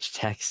rid of each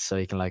text so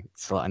you can like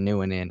slot a new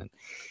one in.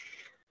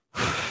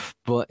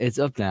 But it's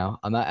up now.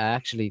 I might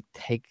actually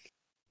take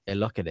a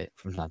look at it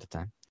from time to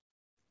time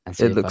and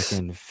see It if looks I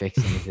can fix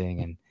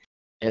anything. And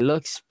it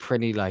looks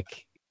pretty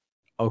like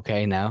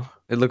okay now.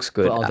 it looks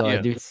But good. although I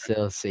Yeah. do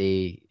still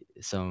see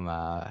some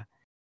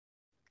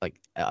like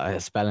a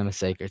spelling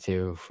mistake or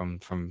two from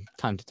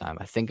time to time.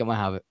 I think I might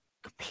have it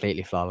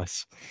completely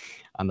flawless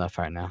on that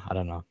part now. I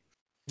don't know.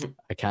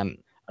 I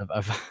can't.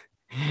 I've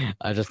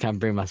I just can't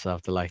bring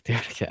myself to like do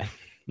it again.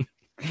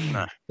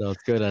 No. So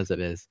it's good as it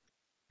is.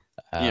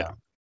 Yeah.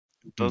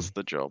 It does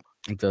the job.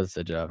 It does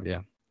the job.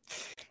 Yeah.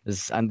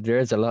 And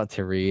there's a lot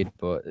to read,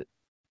 but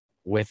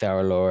with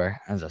our lore,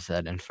 as I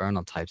said,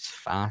 Infernal types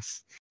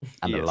fast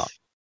and a lot. Yes.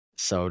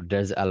 So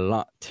there's a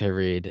lot to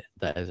read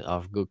that is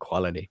of good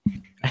quality,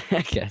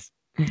 I guess.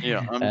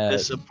 Yeah, I'm Uh,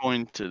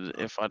 disappointed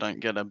if I don't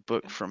get a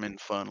book from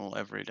Infernal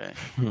every day.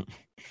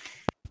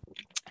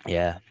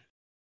 Yeah,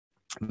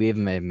 we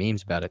even made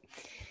memes about it.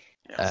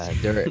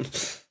 Yes. There are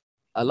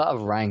a lot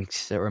of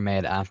ranks that were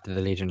made after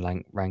the Legion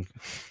rank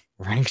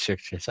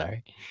structure.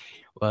 Sorry,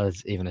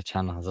 was even a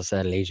channel, as I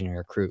said, Legion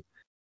Recruit.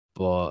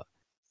 But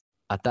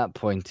at that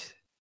point,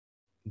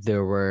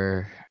 there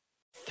were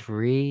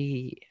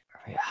 3,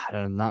 I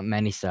don't know, not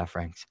many staff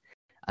ranks,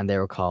 and they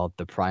were called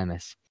the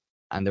Primus.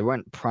 And they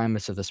weren't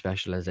Primus of the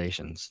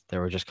specializations; they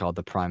were just called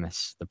the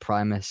Primus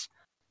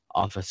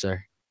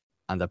Officer,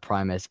 and the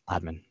Primus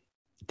Admin.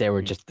 They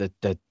were just the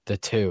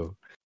 2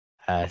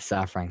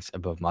 staff ranks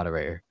above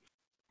Moderator.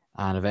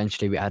 And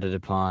eventually we added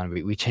upon,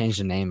 we changed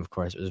the name, of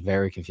course. It was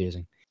very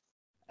confusing.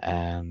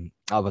 All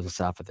but the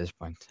staff at this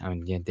point. I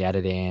mean, yeah, they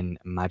added in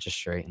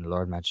Magistrate and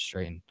Lord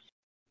Magistrate and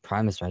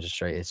Primus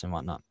Magistrates and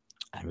whatnot.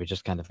 And we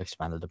just kind of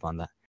expanded upon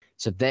that.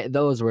 So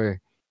those were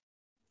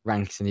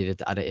ranks I needed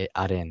to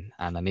add in.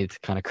 And I needed to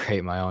kind of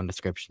create my own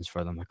descriptions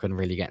for them. I couldn't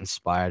really get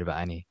inspired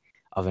by any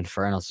of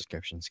Infernal's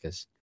descriptions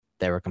because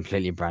they were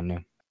completely brand new.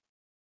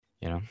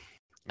 You know,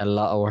 a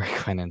lot of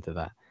work went into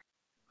that.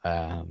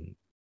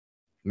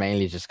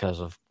 Mainly just because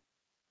of,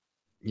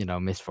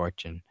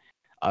 misfortune.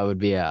 I would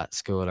be at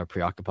school or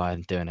preoccupied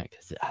and doing it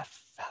because I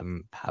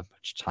haven't had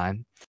much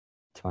time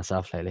to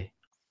myself lately.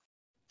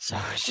 So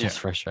it's just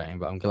frustrating,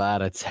 but I'm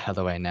glad it's out of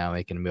the way now.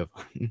 We can move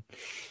on,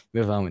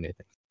 move on with it.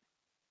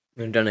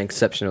 You've done an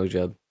exceptional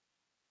job.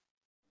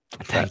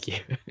 Thank you.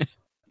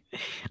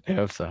 I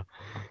hope so.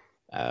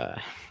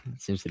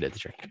 Seems to do the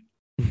trick.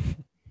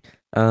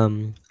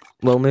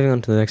 Well, moving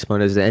on to the next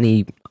point, is there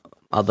any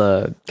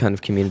other kind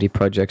of community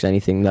projects,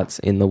 anything that's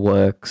in the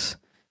works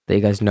that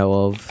you guys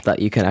know of that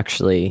you can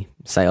actually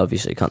say?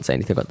 Obviously, you can't say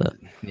anything about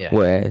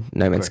where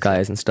No Man's Sky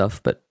is and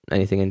stuff, but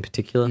anything in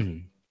particular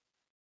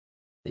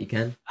that you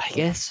can? I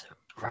guess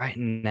right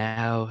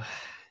now,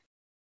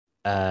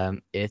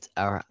 it's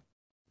our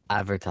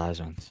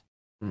advertisements.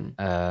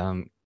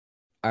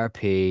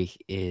 RP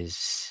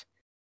is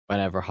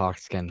whenever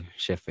Hawks can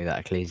shift me that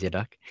Ecclesia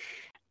duck.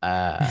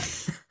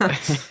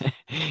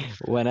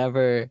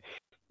 Whenever,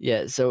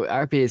 so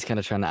RP is kind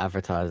of trying to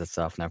advertise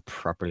itself now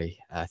properly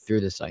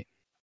through the site.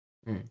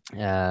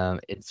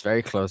 It's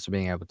very close to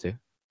being able to.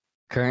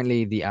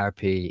 Currently, the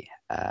RP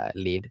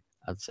lead,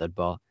 as I said,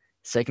 Ball,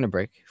 is taking a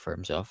break for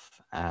himself.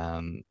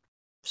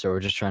 So we're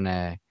just trying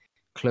to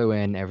clue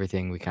in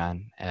everything we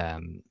can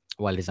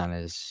while he's on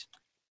his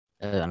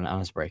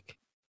break.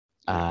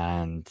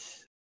 And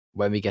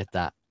when we get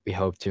that, we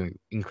hope to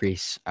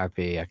increase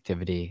RP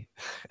activity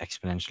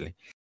exponentially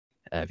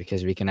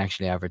because we can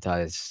actually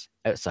advertise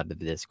outside of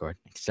the Discord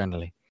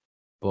externally.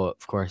 But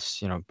of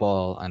course,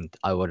 Ball and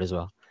I would as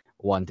well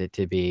want it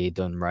to be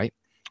done right.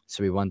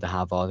 So we want to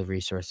have all the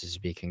resources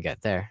we can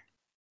get there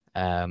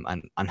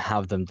and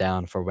have them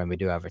down for when we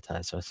do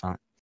advertise. So it's not,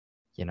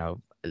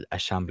 a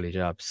shambly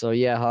job. So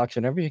yeah, Hawks,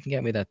 whenever you can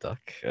get me that duck,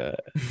 no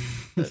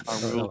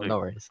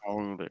worries. I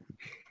will do.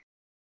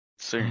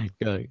 Soon.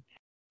 Good.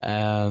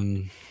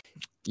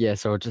 Yeah,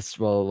 so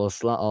we'll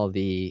slot all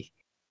the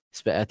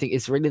I think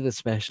it's really the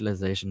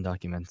specialization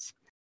documents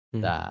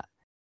that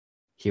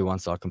he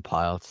wants all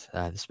compiled.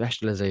 The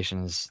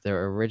specializations,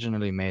 they're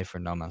originally made for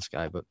No Man's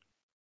Sky, but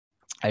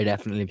are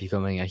definitely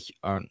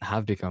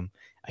have become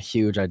a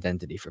huge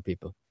identity for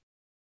people.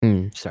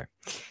 Sorry,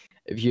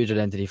 a huge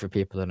identity for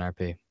people in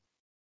RP.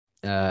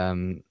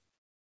 um,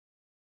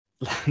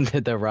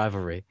 the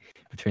rivalry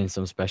between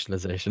some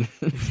specialization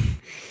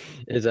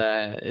is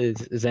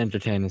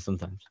entertaining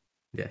sometimes.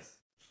 Yes,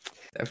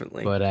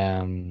 definitely. But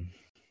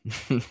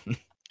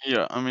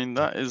Yeah, I mean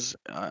that is.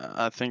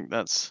 I think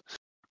that's.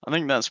 I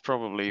think that's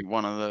probably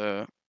one of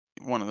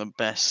the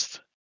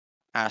best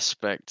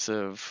aspects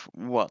of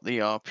what the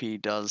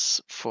RP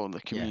does for the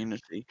yeah,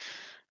 community,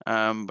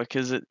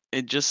 because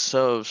it just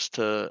serves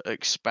to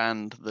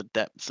expand the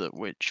depth at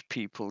which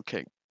people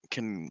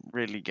can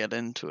really get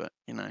into it.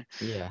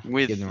 yeah, give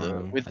With them their the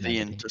own with the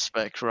identity.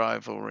 interspec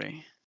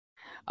rivalry.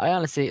 I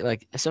honestly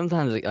like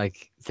sometimes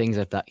like things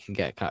like that can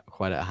get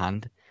quite out of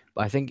hand,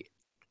 but I think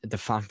the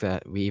fact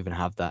that we even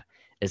have that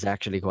is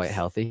actually quite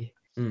healthy.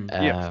 Mm.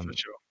 Yeah, for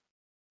sure.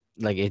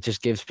 Like it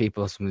just gives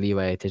people some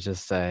leeway to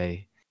just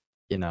say,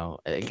 at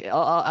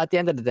the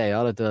end of the day,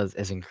 all it does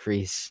is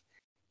increase,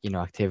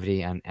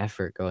 activity and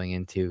effort going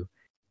into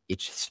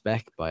each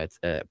spec by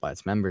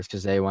its members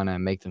because they want to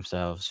make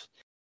themselves,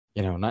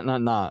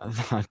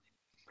 not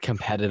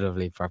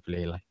competitively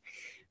properly, like,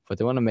 but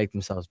they want to make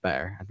themselves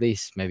better, at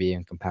least maybe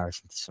in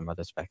comparison to some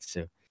other specs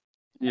too.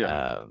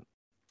 Yeah,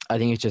 I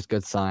think it's just a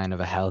good sign of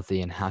a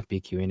healthy and happy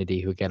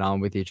community who get on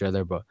with each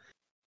other, but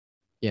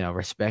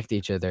respect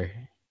each other,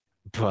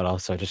 but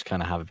also just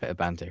kind of have a bit of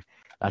banter.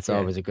 That's Yeah.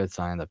 always a good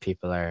sign that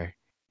people are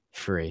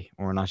free.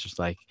 We're not just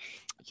like,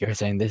 you're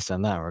saying this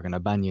and that, we're gonna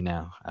ban you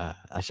now.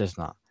 That's just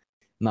not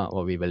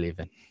what we believe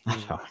in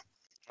at all.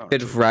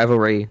 Bit of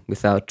rivalry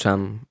without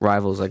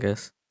rivals, I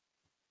guess.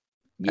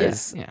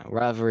 Yes, As yeah,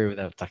 rivalry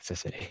without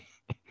toxicity.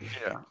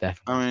 Yeah,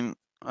 Definitely. I mean,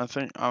 I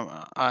think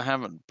I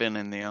haven't been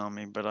in the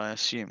army, but I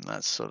assume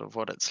that's sort of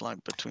what it's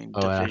like between Oh,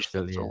 it divisions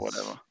actually or is.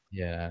 whatever.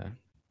 Yeah.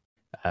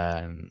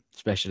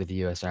 Especially the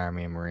U.S.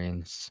 Army and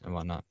Marines and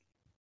whatnot.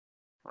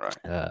 Right.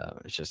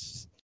 It's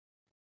just,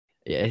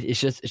 yeah, it's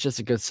just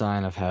a good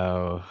sign of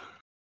how.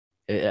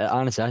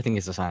 Honestly, I think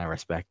it's a sign of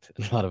respect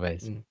in a lot of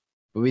ways. Mm.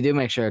 But we do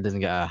make sure it doesn't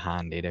get out of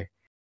hand either.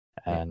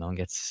 Yeah. No one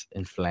gets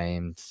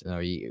inflamed.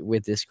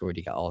 With Discord,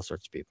 you got all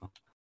sorts of people.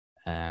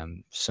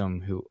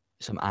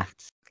 Some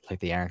act like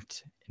they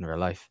aren't in real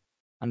life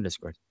on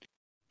Discord.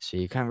 So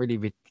you can't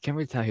really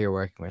tell who you're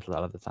working with a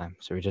lot of the time.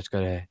 So we just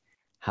gotta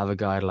have a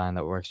guideline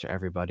that works for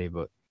everybody,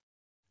 but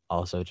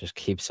also just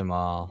keeps them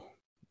all,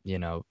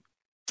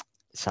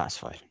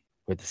 satisfied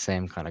with the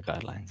same kind of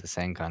guidelines, the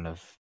same kind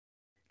of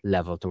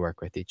level to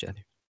work with each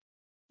other.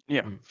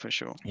 Yeah, Mm. for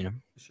sure. For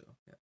sure.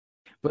 Yeah.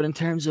 But in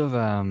terms of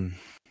sorry,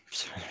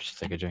 let me just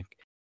take a drink.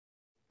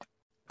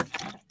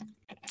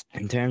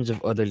 In terms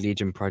of other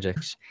Legion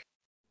projects,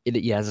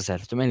 yeah, as I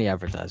said, it's mainly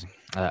advertising,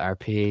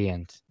 RP,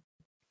 and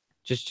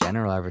just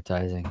general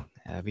advertising.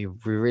 We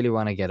really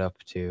want to get up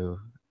to.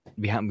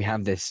 We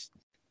have this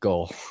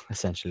goal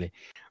essentially.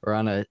 We're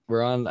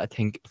on I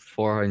think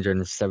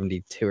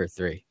 472 or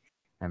 3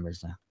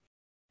 members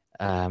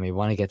now. We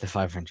want to get to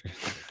 500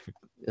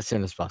 as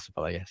soon as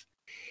possible, I guess.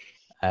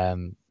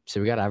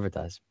 So we got to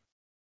advertise.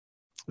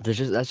 That's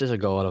just a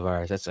goal of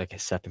ours. That's like a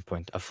stepping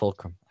point, a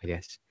fulcrum, I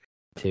guess,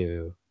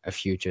 to a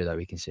future that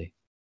we can see.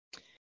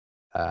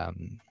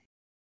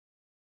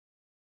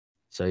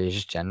 So yeah,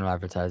 just general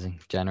advertising,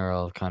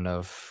 general kind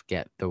of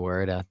get the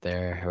word out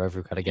there. However,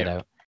 we've got to get Yeah.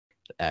 out,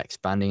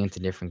 expanding into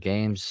different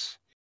games,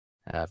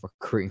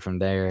 recruiting from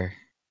there.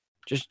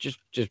 Just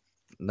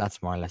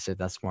that's more or less it.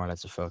 That's more or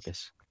less the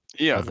focus.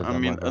 Yeah, Other I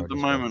than mean, what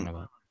we've already spoken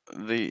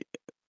about.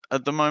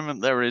 at the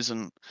moment there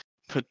isn't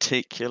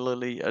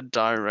particularly a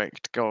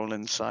direct goal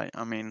in sight.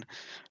 I mean,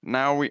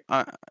 now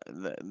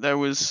there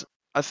was,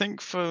 I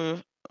think,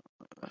 for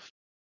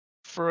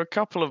a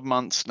couple of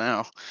months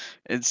now,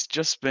 it's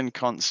just been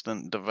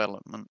constant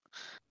development.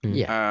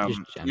 Yeah,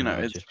 just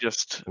It's just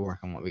just work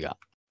on what we got.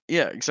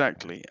 yeah,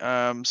 exactly.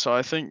 So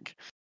I think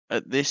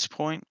at this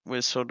point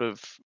we're sort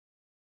of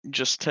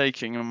just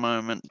taking a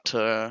moment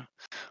to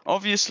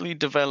obviously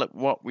develop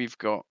what we've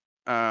got,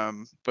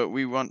 but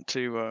we want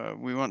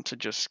to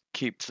just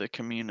keep the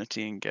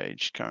community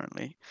engaged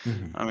currently.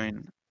 Mhm. I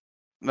mean,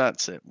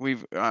 that's it.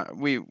 We've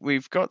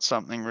got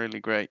something really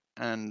great,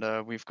 and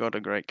we've got a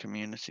great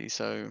community.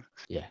 So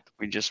Yeah,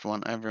 we just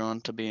want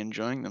everyone to be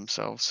enjoying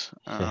themselves.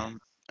 yeah.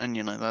 And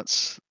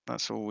that's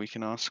all we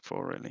can ask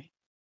for, really.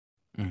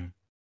 Mhm.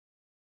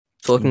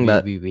 Talking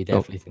about we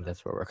definitely think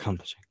that's what we're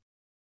accomplishing.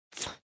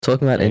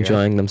 talking about Yeah, go ahead.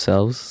 enjoying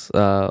themselves,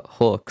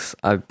 Hawks.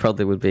 I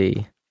probably would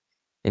be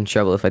in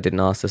trouble if I didn't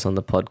ask this on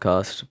the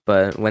podcast.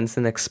 But when's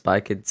the next Spy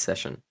Kids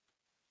session?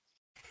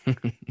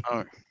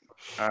 Oh,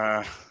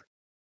 uh,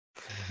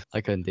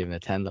 I couldn't even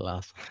attend the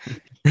last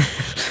one.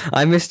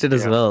 I missed it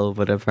as Yeah. well,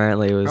 but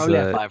apparently it was Probably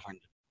at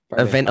 500.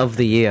 Probably at event of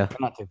the 500. year. We're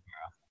not too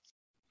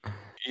far off.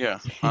 yeah.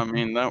 I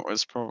mean, that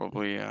was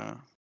probably That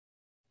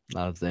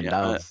was Yeah,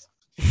 that was.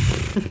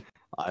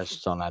 I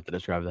just don't know how to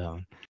describe that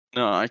one.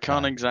 no, I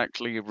can't Uh,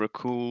 exactly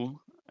recall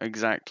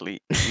exactly,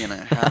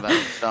 how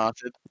that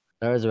started.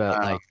 There was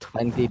about Uh, like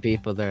 20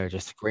 people there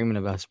just screaming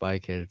about Spy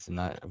Kids and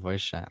that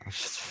voice chat. It was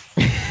just-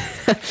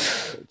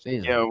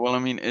 Jesus. Yeah, well, I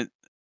mean, it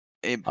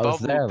I was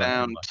there bubbled like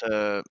down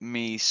to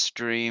me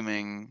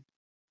streaming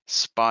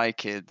Spy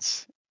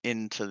Kids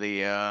into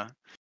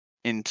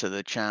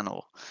the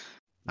channel.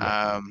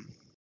 Yeah.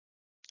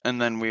 And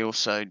then we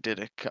also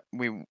did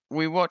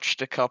we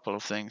watched a couple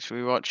of things.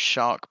 We watched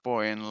Shark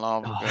Boy and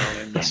Lava Girl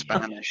in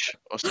Spanish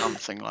or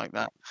something like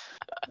that,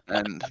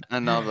 and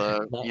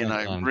another That went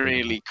on too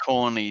really long.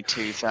 corny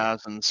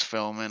 2000s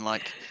film in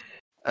like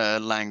a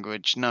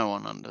language no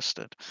one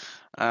understood.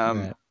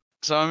 Right.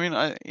 So I mean,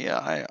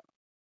 I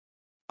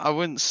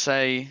wouldn't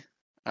say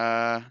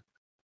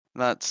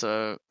that's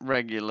a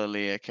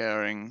regularly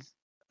occurring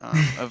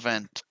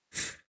event,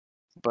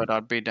 but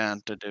I'd be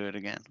down to do it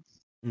again.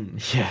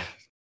 Yeah.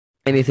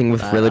 Anything with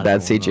That really as a bad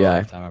once in a CGI.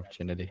 lifetime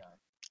opportunity.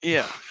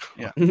 Yeah.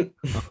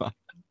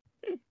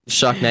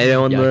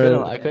 Sharknado on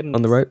Yeah, I couldn't.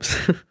 on the ropes.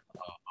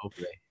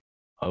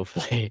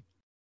 Hopefully.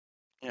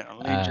 Yeah,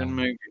 Legion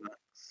movie night.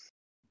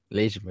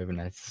 Legion movie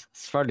nights.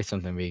 It's probably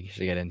something we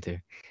should get into,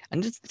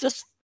 and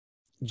just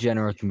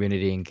general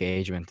community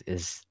engagement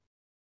is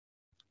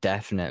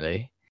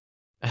definitely.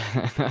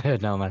 I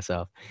know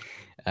myself.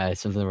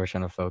 It's something we're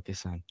trying to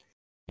focus on.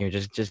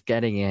 Just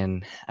getting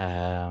in,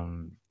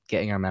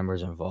 getting our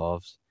members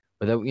involved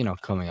without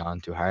coming on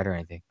too hard or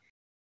anything.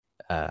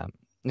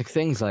 Like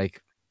things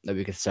like that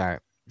we could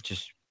start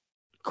just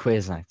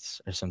quiz nights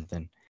or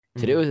something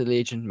to do with the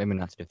Legion. Maybe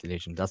not to do with the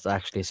Legion. That's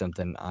actually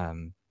something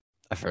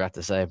I forgot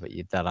to say, but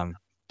that I'm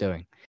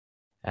doing,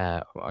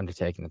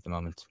 undertaking at the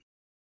moment.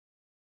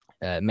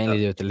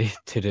 Mainly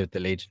to do with the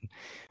Legion,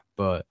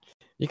 but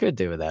you could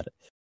do without it.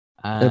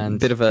 And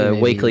bit of do a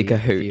weekly maybe a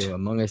Kahoot. few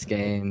Among Us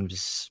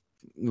games,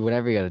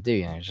 whatever you got to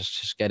do.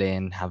 Just get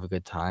in, have a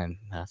good time.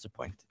 That's the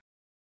point.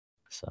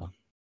 So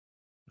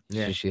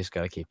you just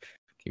gotta keep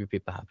your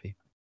people happy,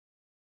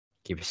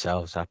 keep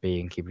yourselves happy,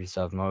 and keep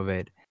yourself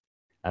motivated.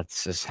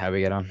 That's just how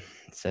we get on.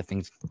 That's how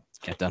things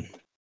get done.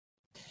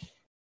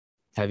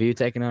 Have you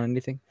taken on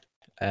anything?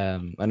 I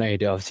know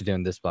you're obviously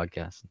doing this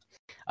podcast.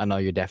 I know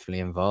you're definitely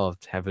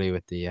involved heavily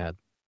with the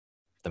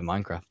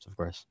Minecraft, of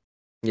course.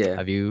 Yeah.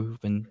 Have you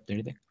been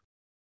doing anything?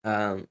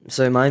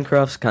 So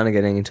Minecraft's kind of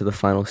getting into the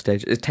final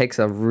stage. It takes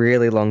a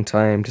really long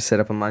time to set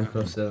up a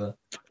Minecraft server.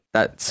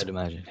 That's I'd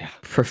imagine. Yeah.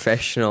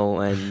 professional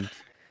and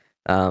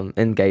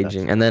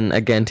engaging, and then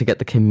again to get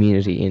the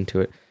community into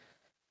it.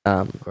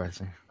 Of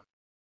course. Yeah.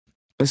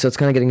 So it's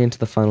kind of getting into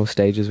the final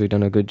stages. We've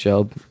done a good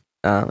job.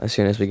 As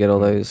soon as we get all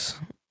those,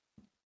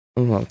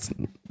 well, it's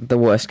the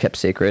worst kept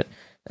secret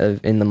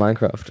in the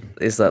Minecraft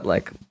is that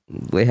like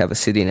we have a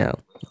city now,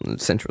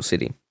 Central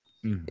City.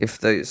 If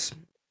those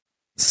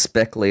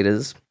spec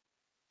leaders,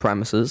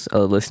 Primuses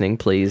are listening,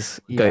 please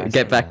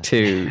get back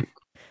to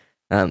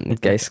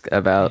Gase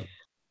about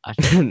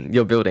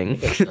your building.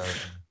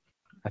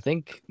 I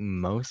think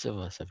most of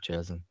us have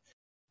chosen.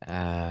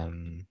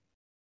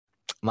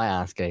 My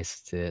ask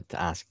Gase to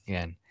ask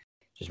again.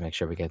 Just make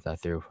sure we get that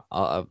through.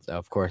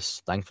 Of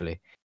course, thankfully,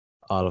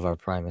 all of our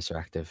Primus are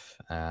active.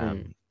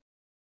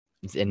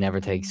 It never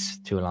takes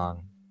too long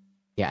to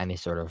get any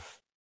sort of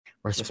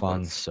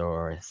response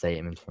or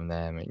statement from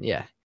them. And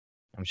yeah,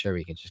 I'm sure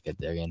we can just get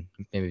there again.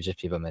 Maybe just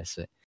people miss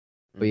it.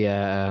 But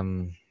yeah,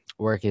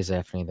 work is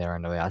definitely there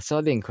on the way. I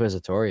saw the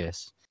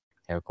Inquisitorius.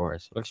 Yeah, of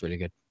course. It looks really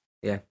good.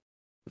 Yeah.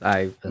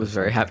 I was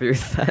very happy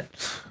with that.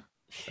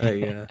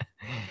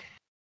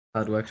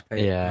 Hard work's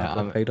paid. Yeah,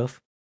 hard work paid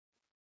off.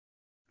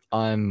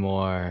 I'm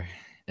more.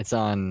 It's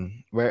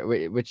on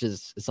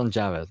it's on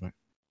Java, isn't it?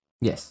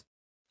 Yes.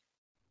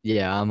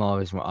 Yeah, I've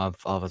always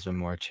been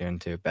more tuned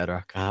to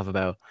Bedrock. I have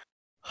about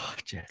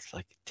it's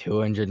like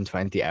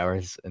 220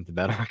 hours into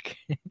Bedrock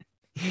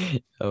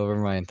over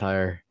my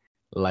entire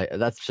life.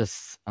 That's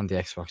just on the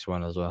Xbox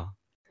One as well.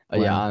 Wow.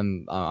 Yeah,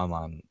 I'm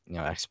on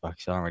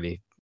Xbox. I don't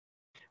really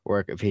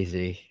work at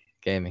PC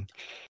gaming.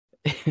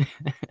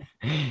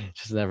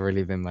 Just never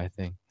really been my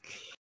thing.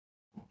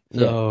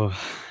 So,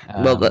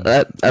 well,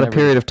 at a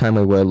period of time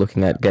we were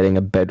looking at getting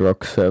a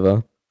Bedrock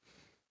server,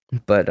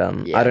 but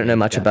I don't know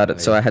much about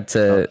it, so I had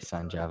to.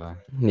 On Java.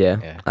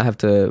 Yeah, I have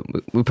to.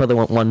 We probably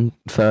want one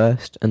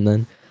first, and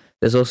then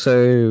there's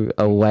also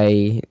a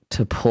way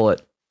to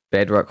port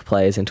Bedrock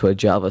players into a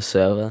Java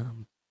server,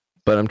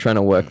 but I'm trying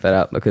to work that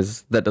out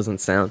because that doesn't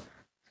sound.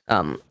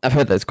 I've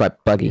heard that's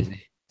quite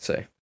buggy.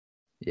 So.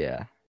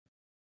 Yeah.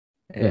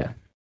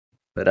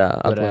 But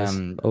otherwise,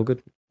 all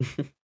good.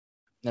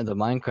 No, the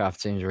Minecraft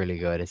seems really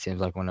good. It seems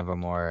like one of our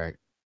more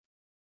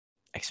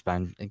how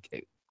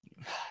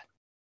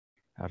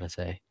to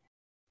say,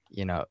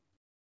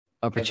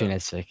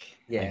 opportunistic.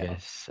 Yeah. I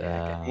guess.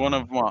 One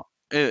of what?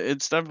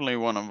 It's definitely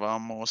one of our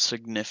more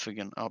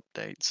significant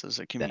updates as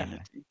a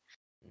community.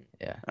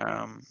 Yeah.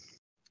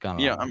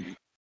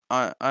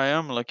 I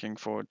am looking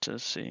forward to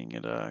seeing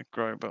it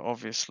grow, but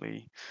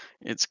obviously,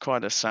 it's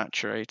quite a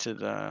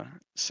saturated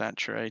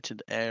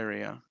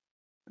area.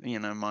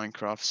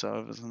 Minecraft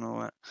servers and all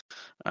that.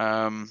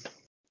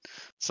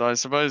 So I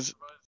suppose,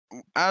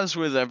 as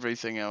with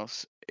everything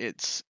else,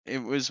 it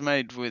was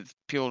made with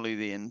purely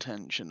the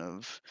intention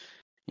of,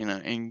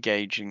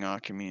 engaging our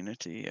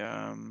community.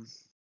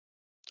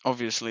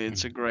 Obviously,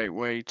 it's a great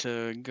way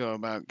to go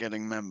about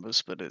getting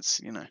members, but it's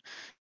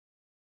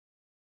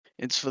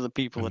it's for the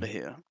people that are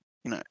here.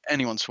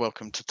 Anyone's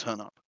welcome to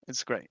turn up.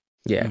 It's great.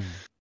 Yeah.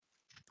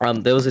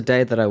 Mm. There was a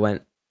day that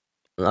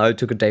I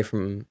took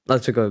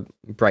a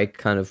break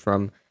kind of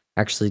from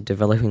actually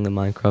developing the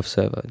Minecraft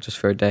server just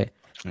for a day.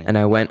 Yeah. And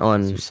I went So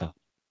on sad.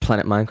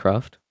 Planet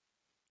Minecraft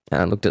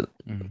and I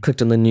Mm.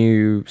 clicked on the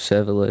new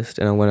server list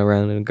and I went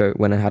around and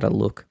when I had a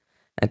look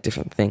at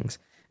different things.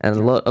 And a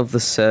Yeah. lot of the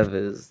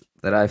servers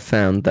that I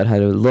found that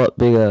had a lot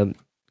bigger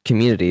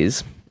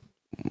communities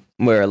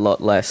were a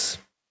lot less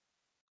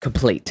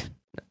complete,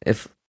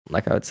 if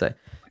like I would say.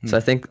 So I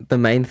Mm. think the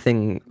main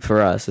thing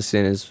for us, as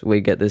soon as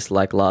we get this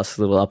like last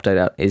little update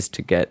out, is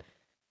to get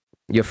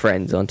your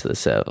friends onto the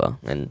server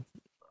and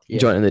Yeah.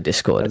 join the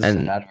Discord. As I said,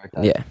 And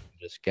advertising, yeah,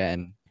 just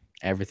getting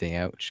everything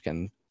out, just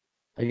getting,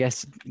 I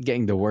guess,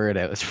 getting the word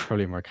out is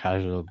probably more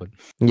casual, but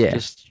yeah,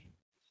 just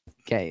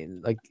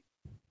getting like,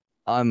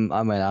 I'm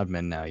an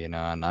admin now, you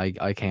know, and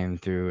I came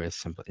through a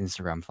simple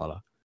Instagram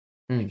follow.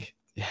 Mm. Like,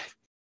 yeah,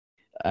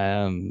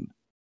 um,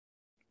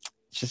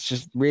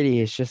 just really,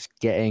 it's just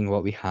getting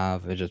what we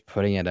have and just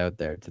putting it out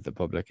there to the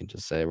public and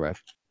just say, right,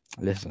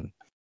 listen,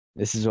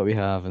 this is what we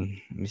have, and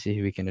let me see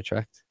who we can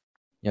attract.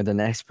 You know, the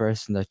next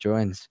person that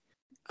joins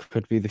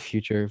could be the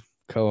future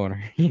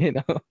co-owner. You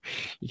know,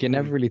 you can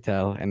never really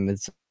tell, and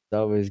it's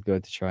always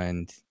good to try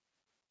and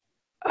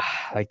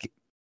like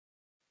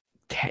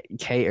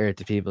cater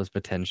to people's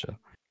potential.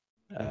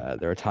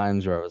 There were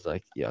times where I was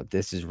like, "Yeah,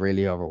 this is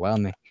really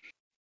overwhelming.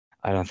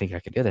 I don't think I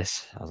could do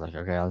this." I was like,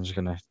 "Okay, I'm just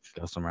gonna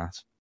go somewhere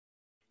else."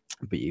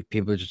 But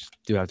people just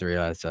do have to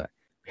realize that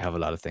we have a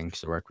lot of things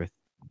to work with.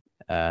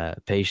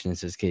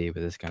 Patience is key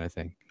with this kind of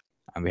thing,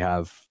 and we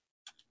have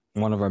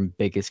one of our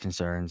biggest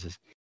concerns is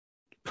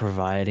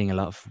providing a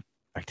lot of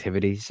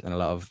activities and a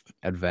lot of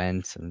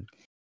events and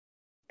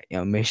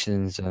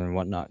missions and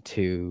whatnot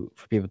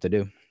for people to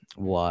do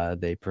while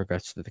they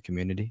progress through the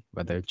community,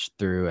 whether it's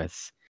through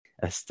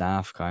a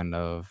staff kind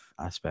of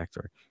aspect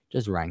or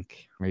just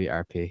rank, maybe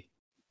RP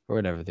or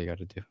whatever they got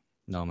to do.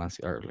 No man's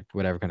or like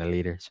whatever kind of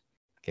leaders,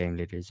 game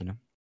leaders, you know.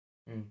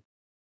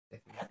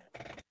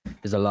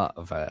 There's a lot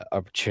of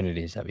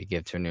opportunities that we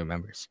give to new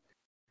members,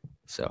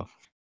 so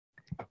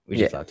we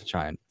just have to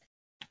try and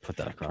put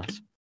that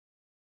across.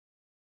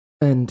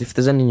 And if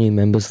there's any new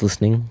members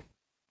listening,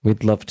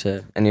 we'd love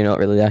to. And you're not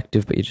really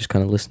active, but you're just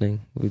kind of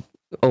listening. We're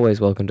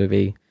always welcome to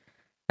be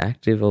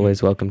active.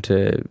 Always welcome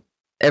to.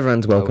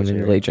 Everyone's welcome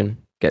in the Legion.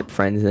 Get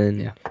friends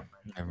in. Yeah.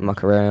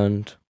 Muck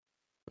around.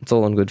 It's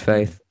all on good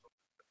faith.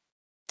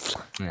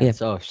 Yeah.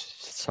 It's all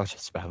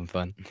just about having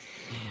fun.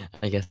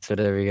 I guess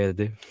whatever you gotta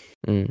do.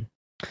 Mm.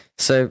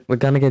 So we're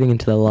kind of getting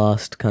into the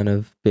last kind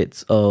of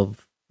bits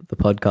of the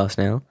podcast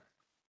now.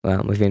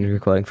 We've been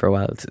recording for a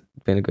while. It's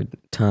been a good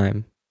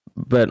time,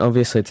 but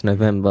obviously it's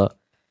November,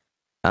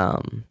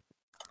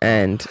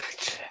 and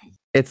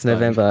it's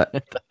November,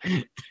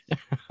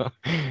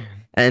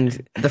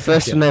 and the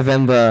 1st of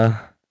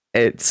November,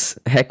 it's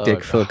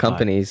hectic for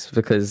companies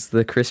because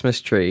the Christmas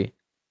tree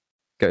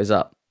goes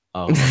up.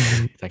 Oh,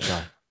 thank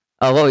God.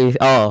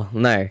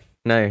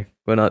 No,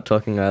 we're not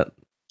talking about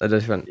a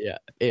different.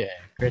 Yeah,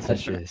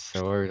 Christmas trees.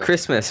 So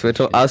Christmas.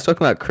 I was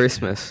talking about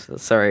Christmas.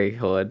 Sorry,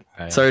 Horde.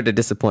 Right. Sorry to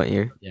disappoint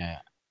you. Yeah.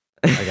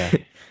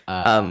 Okay.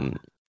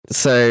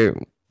 So,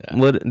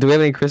 what do we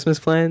have any Christmas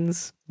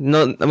plans?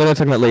 We're not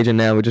talking about Legion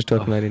now. We're just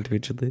talking about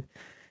individually.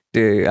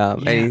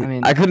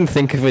 I couldn't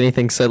think of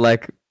anything. So,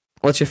 like,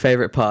 what's your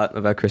favorite part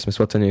about Christmas?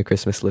 What's on your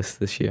Christmas list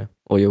this year,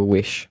 or your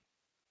wish?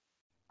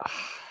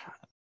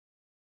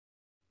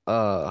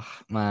 Oh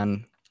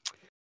man,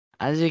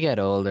 as you get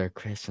older,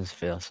 Christmas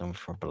feels so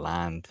much more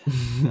bland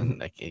than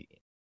like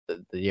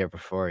the year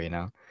before. You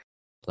know,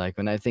 like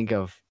when I think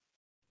of,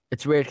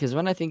 it's weird because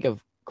when I think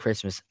of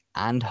Christmas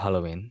and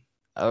Halloween,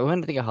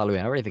 when I think of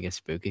Halloween, I already think of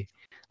spooky.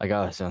 Like,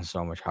 oh, I've done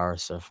so much horror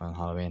stuff on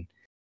Halloween,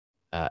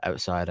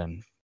 outside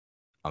and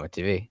on my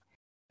TV.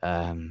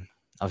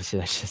 Obviously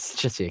that's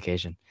just the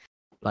occasion.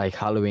 Like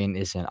Halloween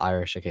is an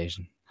Irish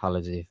occasion,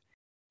 holiday.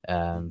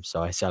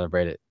 So I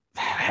celebrate it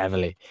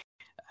heavily.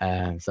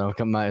 So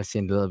I might have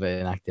seemed a little bit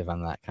inactive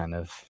on that kind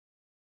of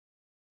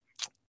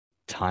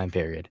time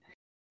period,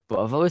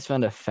 but I've always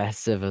found it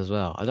festive as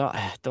well. I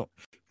don't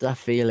that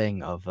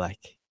feeling of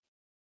like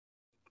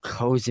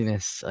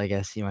coziness, I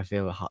guess you might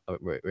feel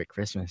with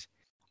Christmas,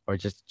 or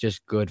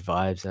just good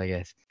vibes. I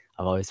guess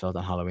I've always felt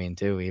on Halloween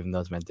too, even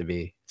though it's meant to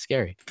be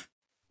scary.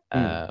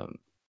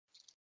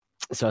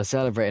 So I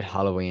celebrate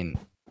Halloween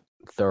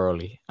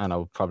thoroughly, and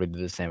I'll probably do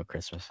the same with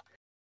Christmas.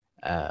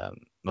 I've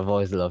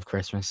always loved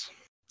Christmas,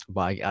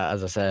 but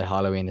as I said,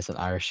 Halloween is an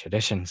Irish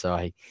tradition, so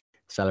I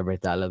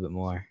celebrate that a little bit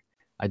more.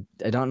 I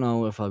don't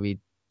know if I'll be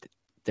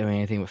doing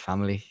anything with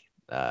family.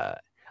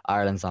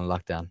 Ireland's on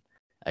lockdown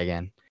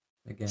again.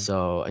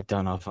 So I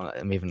don't know if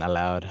I'm even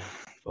allowed,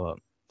 but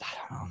I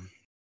don't know.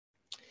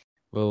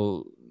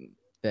 Well,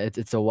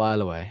 it's a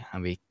while away,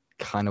 and we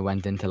kind of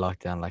went into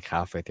lockdown like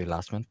halfway through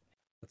last month.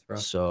 That's right.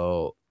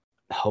 So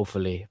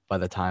hopefully by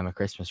the time of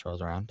Christmas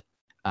rolls around,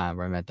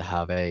 we're meant to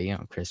have a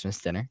Christmas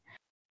dinner.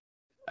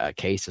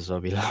 Cases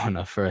will be low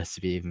enough for us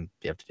to be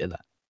able to do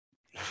that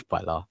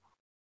by law.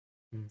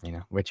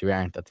 Which we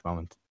aren't at the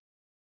moment.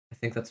 I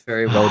think that's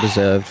very well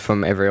deserved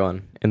from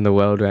everyone in the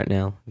world right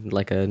now.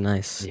 Like a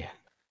nice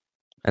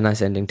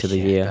ending to the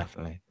Yeah, year.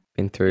 definitely.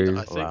 Been Yeah,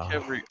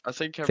 through I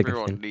think thick and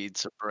everyone thin.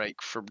 needs a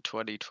break from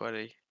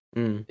 2020.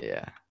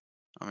 Yeah.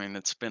 I mean,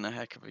 it's been a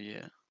heck of a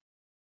year.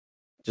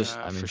 Just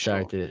I mean, For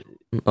sorry sure. to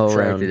all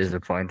sorry to around.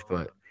 disappoint,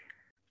 but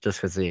just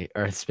because the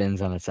Earth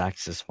spins on its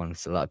axis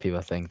once, a lot of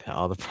people think that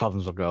all the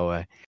problems will go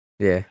away.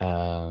 Yeah.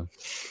 Oh,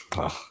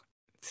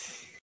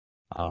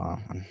 I don't know,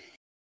 man.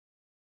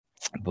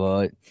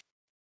 But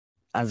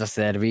as I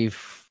said,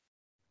 we've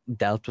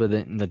dealt with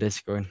it in the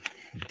Discord.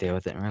 Deal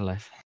with it in real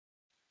life.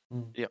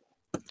 Yep.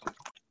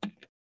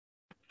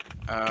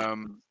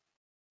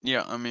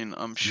 Yeah, I mean,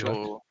 I'm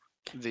sure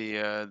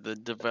the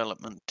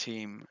development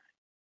team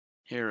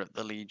here at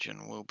the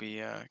Legion will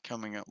be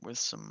coming up with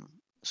some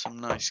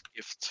nice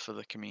gifts for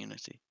the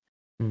community.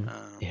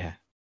 Yeah.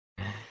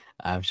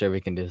 I'm sure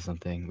we can do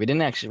something. We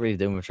didn't actually really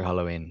do much for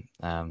Halloween,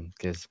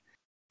 because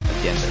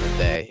at the end of the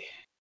day,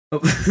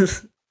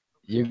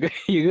 you good?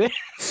 You good?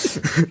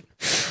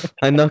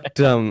 I knocked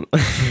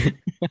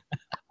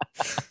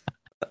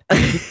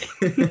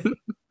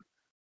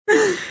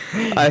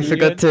I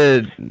forgot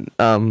to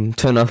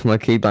turn off my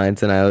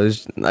keybinds, and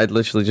I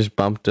literally just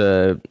bumped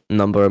a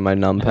number on my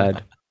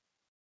numpad.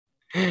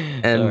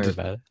 Don't And worry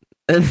about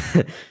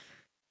it.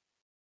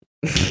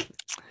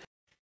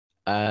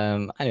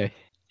 Anyway,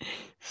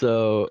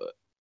 so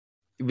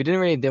we didn't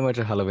really do much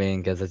of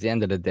Halloween because at the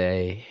end of the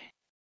day,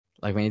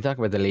 like when you talk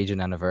about the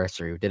Legion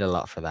anniversary, we did a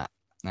lot for that.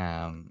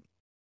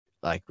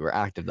 Like we were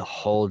active the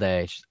whole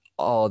day, just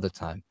all the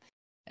time,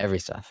 every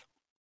stuff,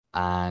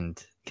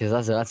 and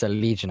because that's a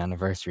Legion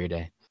anniversary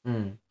day.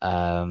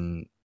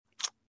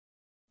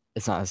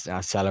 It's not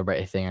a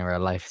celebrated thing in real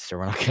life, so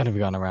we're not going to be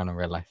going around in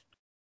real life.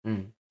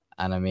 And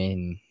I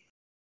mean,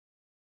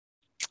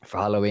 for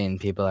Halloween,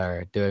 people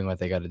are doing what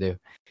they got to do.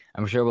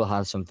 I'm sure we'll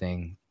have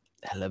something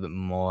a little bit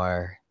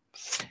more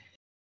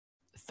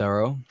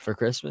thorough for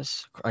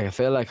Christmas. Like, I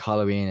feel like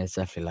Halloween is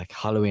definitely like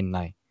Halloween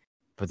night,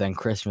 but then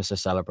Christmas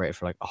is celebrated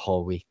for like a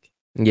whole week,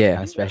 and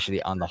yeah.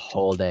 especially on the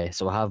whole day.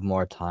 So we'll have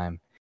more time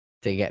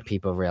to get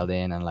people reeled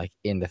in and like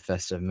in the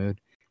festive mood.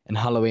 And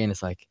Halloween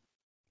is like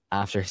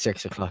after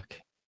 6 o'clock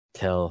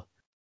till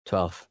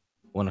 12,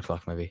 1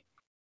 o'clock maybe.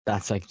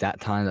 That's like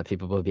that time that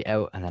people will be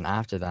out, and then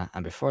after that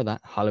and before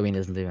that, Halloween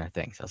isn't even a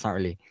thing. So it's not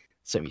really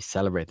something we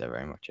celebrate that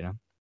very much, you know.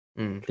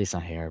 At least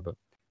not here, but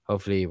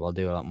hopefully we'll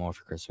do a lot more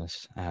for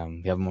Christmas.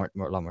 We have a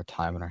lot more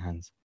time on our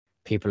hands.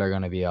 People are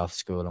going to be off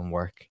school and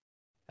work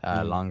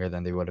longer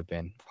than they would have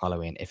been for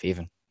Halloween, if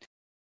even.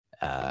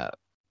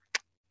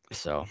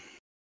 So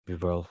we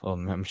will.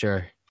 I'm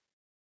sure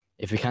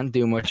if we can't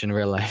do much in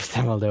real life,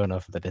 then we'll do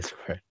enough for the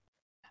Discord,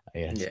 I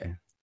guess. Yeah.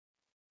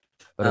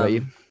 What about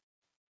you?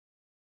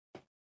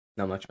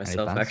 Not much Any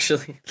myself, plans?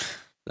 actually.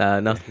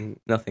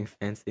 Nothing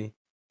fancy.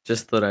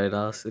 Just thought I'd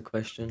ask the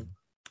question.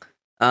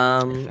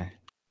 I'm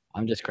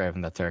just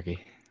craving that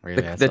turkey.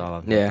 Really, that's all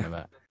I'm thinking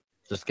about.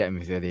 Just getting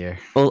me through the year.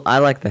 Well, I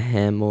like the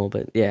ham more,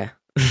 but yeah.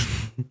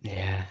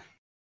 Yeah.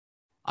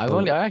 I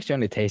actually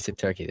only tasted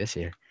turkey this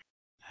year.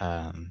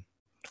 I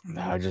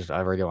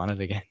really want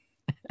it again.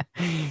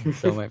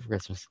 So much for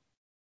Christmas.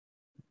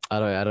 I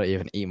don't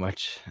even eat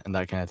much and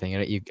that kind of thing.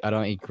 I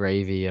don't eat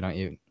gravy. I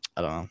don't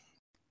know.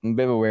 I'm a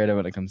bit of a weirdo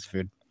when it comes to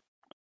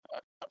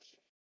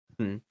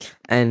food.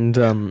 And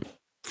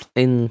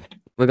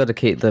we got to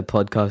keep the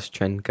podcast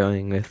trend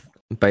going with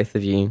both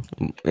of you.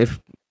 If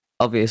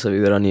obviously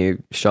we got a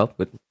new shop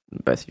with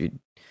both of you,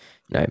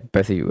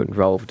 both of you were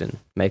involved in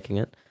making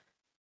it.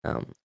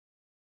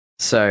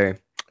 So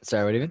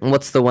sorry, what do you mean?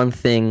 What's the one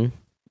thing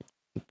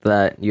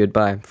that you'd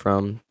buy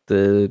from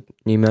the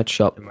new merch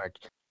shop?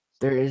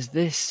 There is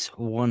this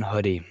one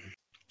hoodie.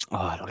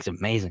 Oh, it looks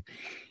amazing.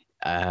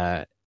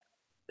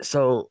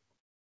 So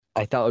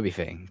I thought it would be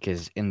fitting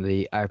because in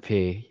the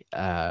RP,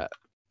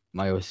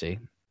 my OC,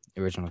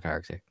 original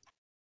character,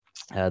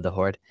 the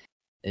Horde,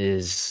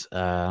 is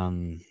a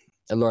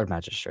Lord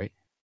Magistrate.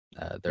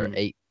 There are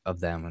 8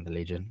 of them in the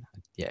Legion.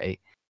 Yeah, 8.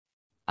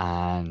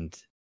 And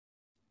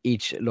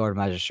each Lord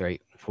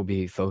Magistrate will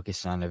be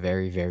focused on a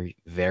very, very,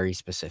 very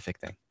specific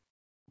thing.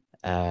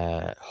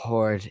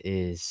 Horde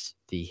is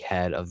the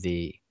head of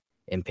the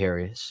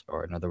Imperius,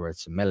 or in other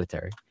words, the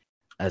military,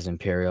 as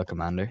Imperial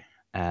Commander.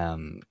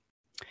 And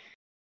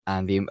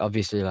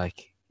obviously,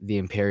 like the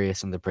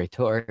Imperius and the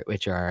Praetor,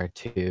 which are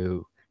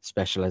 2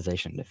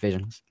 specialization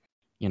divisions.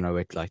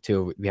 With like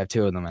we have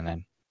 2 of them, and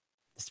then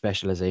the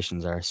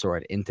specializations are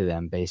sorted into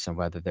them based on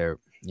whether they're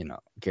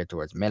geared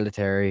towards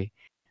military,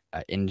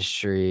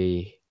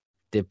 industry,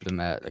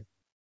 diplomat,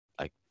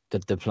 like the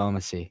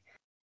diplomacy,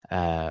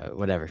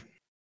 whatever.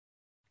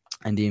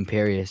 And the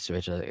Imperius,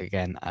 which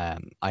again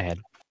I had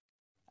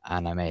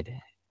and I made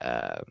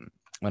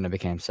when I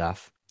became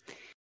staff.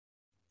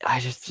 I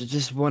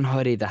just one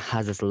hoodie that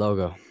has this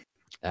logo,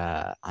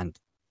 and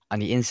on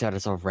the inside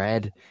it's all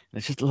red.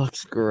 And it just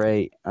looks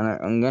great, and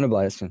I'm gonna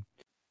buy it soon.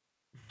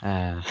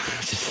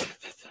 Just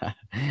I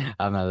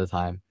haven't had the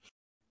time,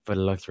 but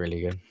it looks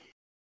really good.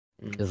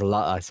 There's a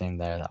lot I've seen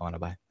there that I want to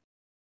buy.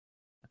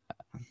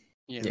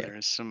 Yeah, Yeah. there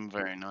is some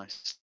very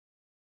nice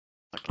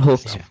Hope-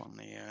 stuff on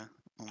the.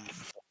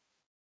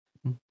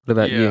 What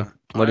about you? Yeah,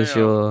 What is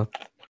your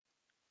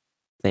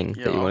thing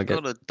Yeah, that you want I've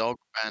to got a dog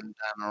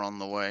bandana on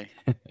the way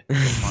for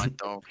my get?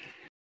 dog.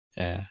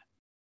 Yeah,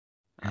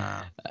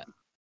 Uh,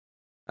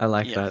 I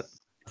like yeah. that.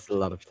 there's a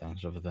lot of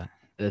potential for that.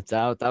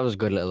 That was a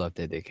good little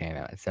update that came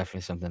out. It's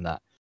definitely something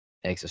that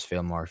makes us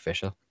feel more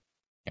official.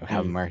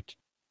 Have Mm. merch.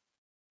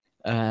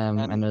 And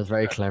it was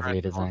very cleverly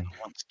Red Dawn designed.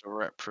 wants to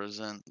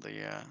represent the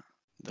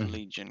Mhm.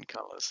 Legion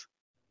colors.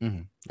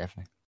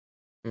 Definitely.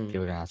 Mm.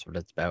 People can ask what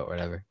it's about,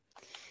 whatever.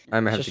 I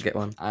might have Just- to get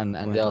one. And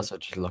Why they not? also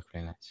just look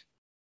really nice.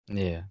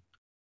 Yeah.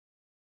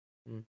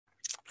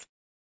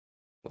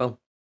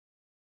 Well,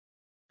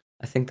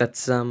 I think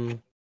that's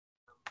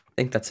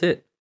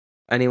it.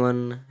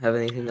 Anyone have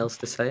anything else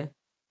to say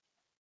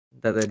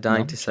that they're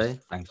dying No, to just say?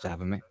 Thanks for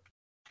having me.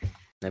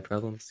 No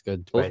problem. It's a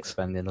good way to Hawks?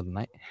 spend the end of the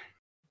night.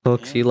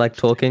 Hawks, Yeah, you like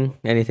definitely. talking?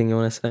 Anything you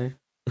want to say?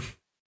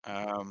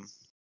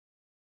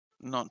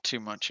 Not too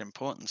much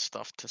important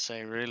stuff to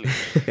say, really.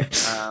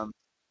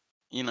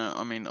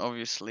 I mean,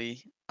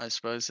 obviously, I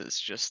suppose it's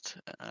just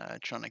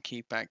trying to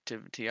keep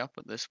activity up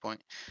at this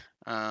point.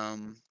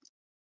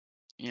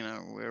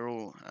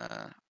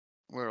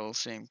 We're all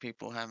seeing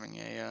people having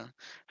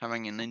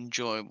an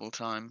enjoyable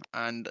time,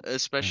 and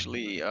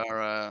especially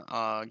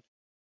our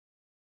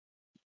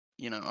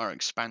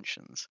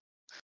expansions.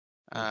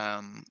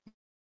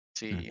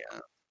 See,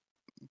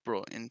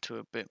 brought into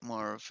a bit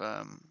more of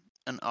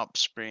an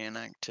upspree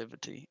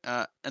activity.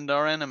 And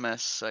our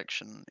NMS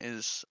section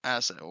is,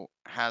 as it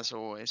has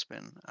always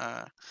been,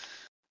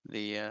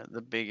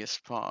 the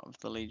biggest part of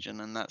the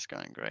Legion, and that's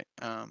going great.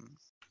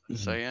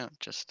 So yeah,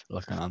 just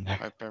Looking on there.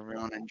 hope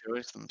everyone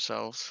enjoys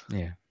themselves.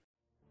 Yeah.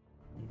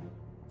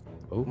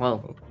 Oh,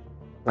 Well,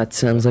 that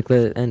sounds like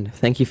the end.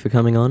 Thank you for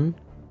coming on.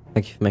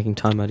 Thank you for making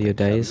time out of your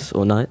Thanks for days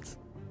or nights.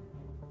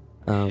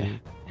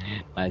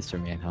 nice for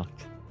me and Hulk.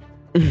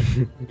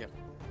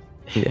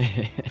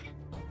 Yeah.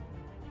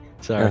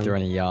 Sorry if there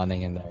any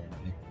yawning in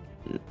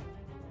there.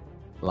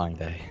 Long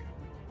day.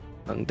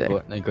 Long day.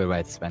 But a good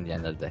way to spend the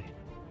end of the day.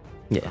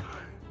 Yeah.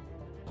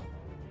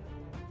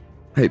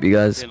 Hope you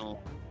guys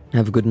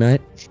have a good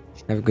night.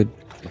 Have a good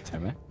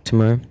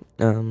tomorrow.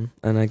 And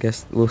I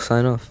guess we'll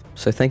sign off.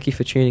 So thank you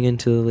for tuning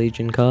into the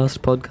Legion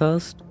Cast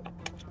podcast.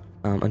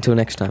 Until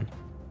next time.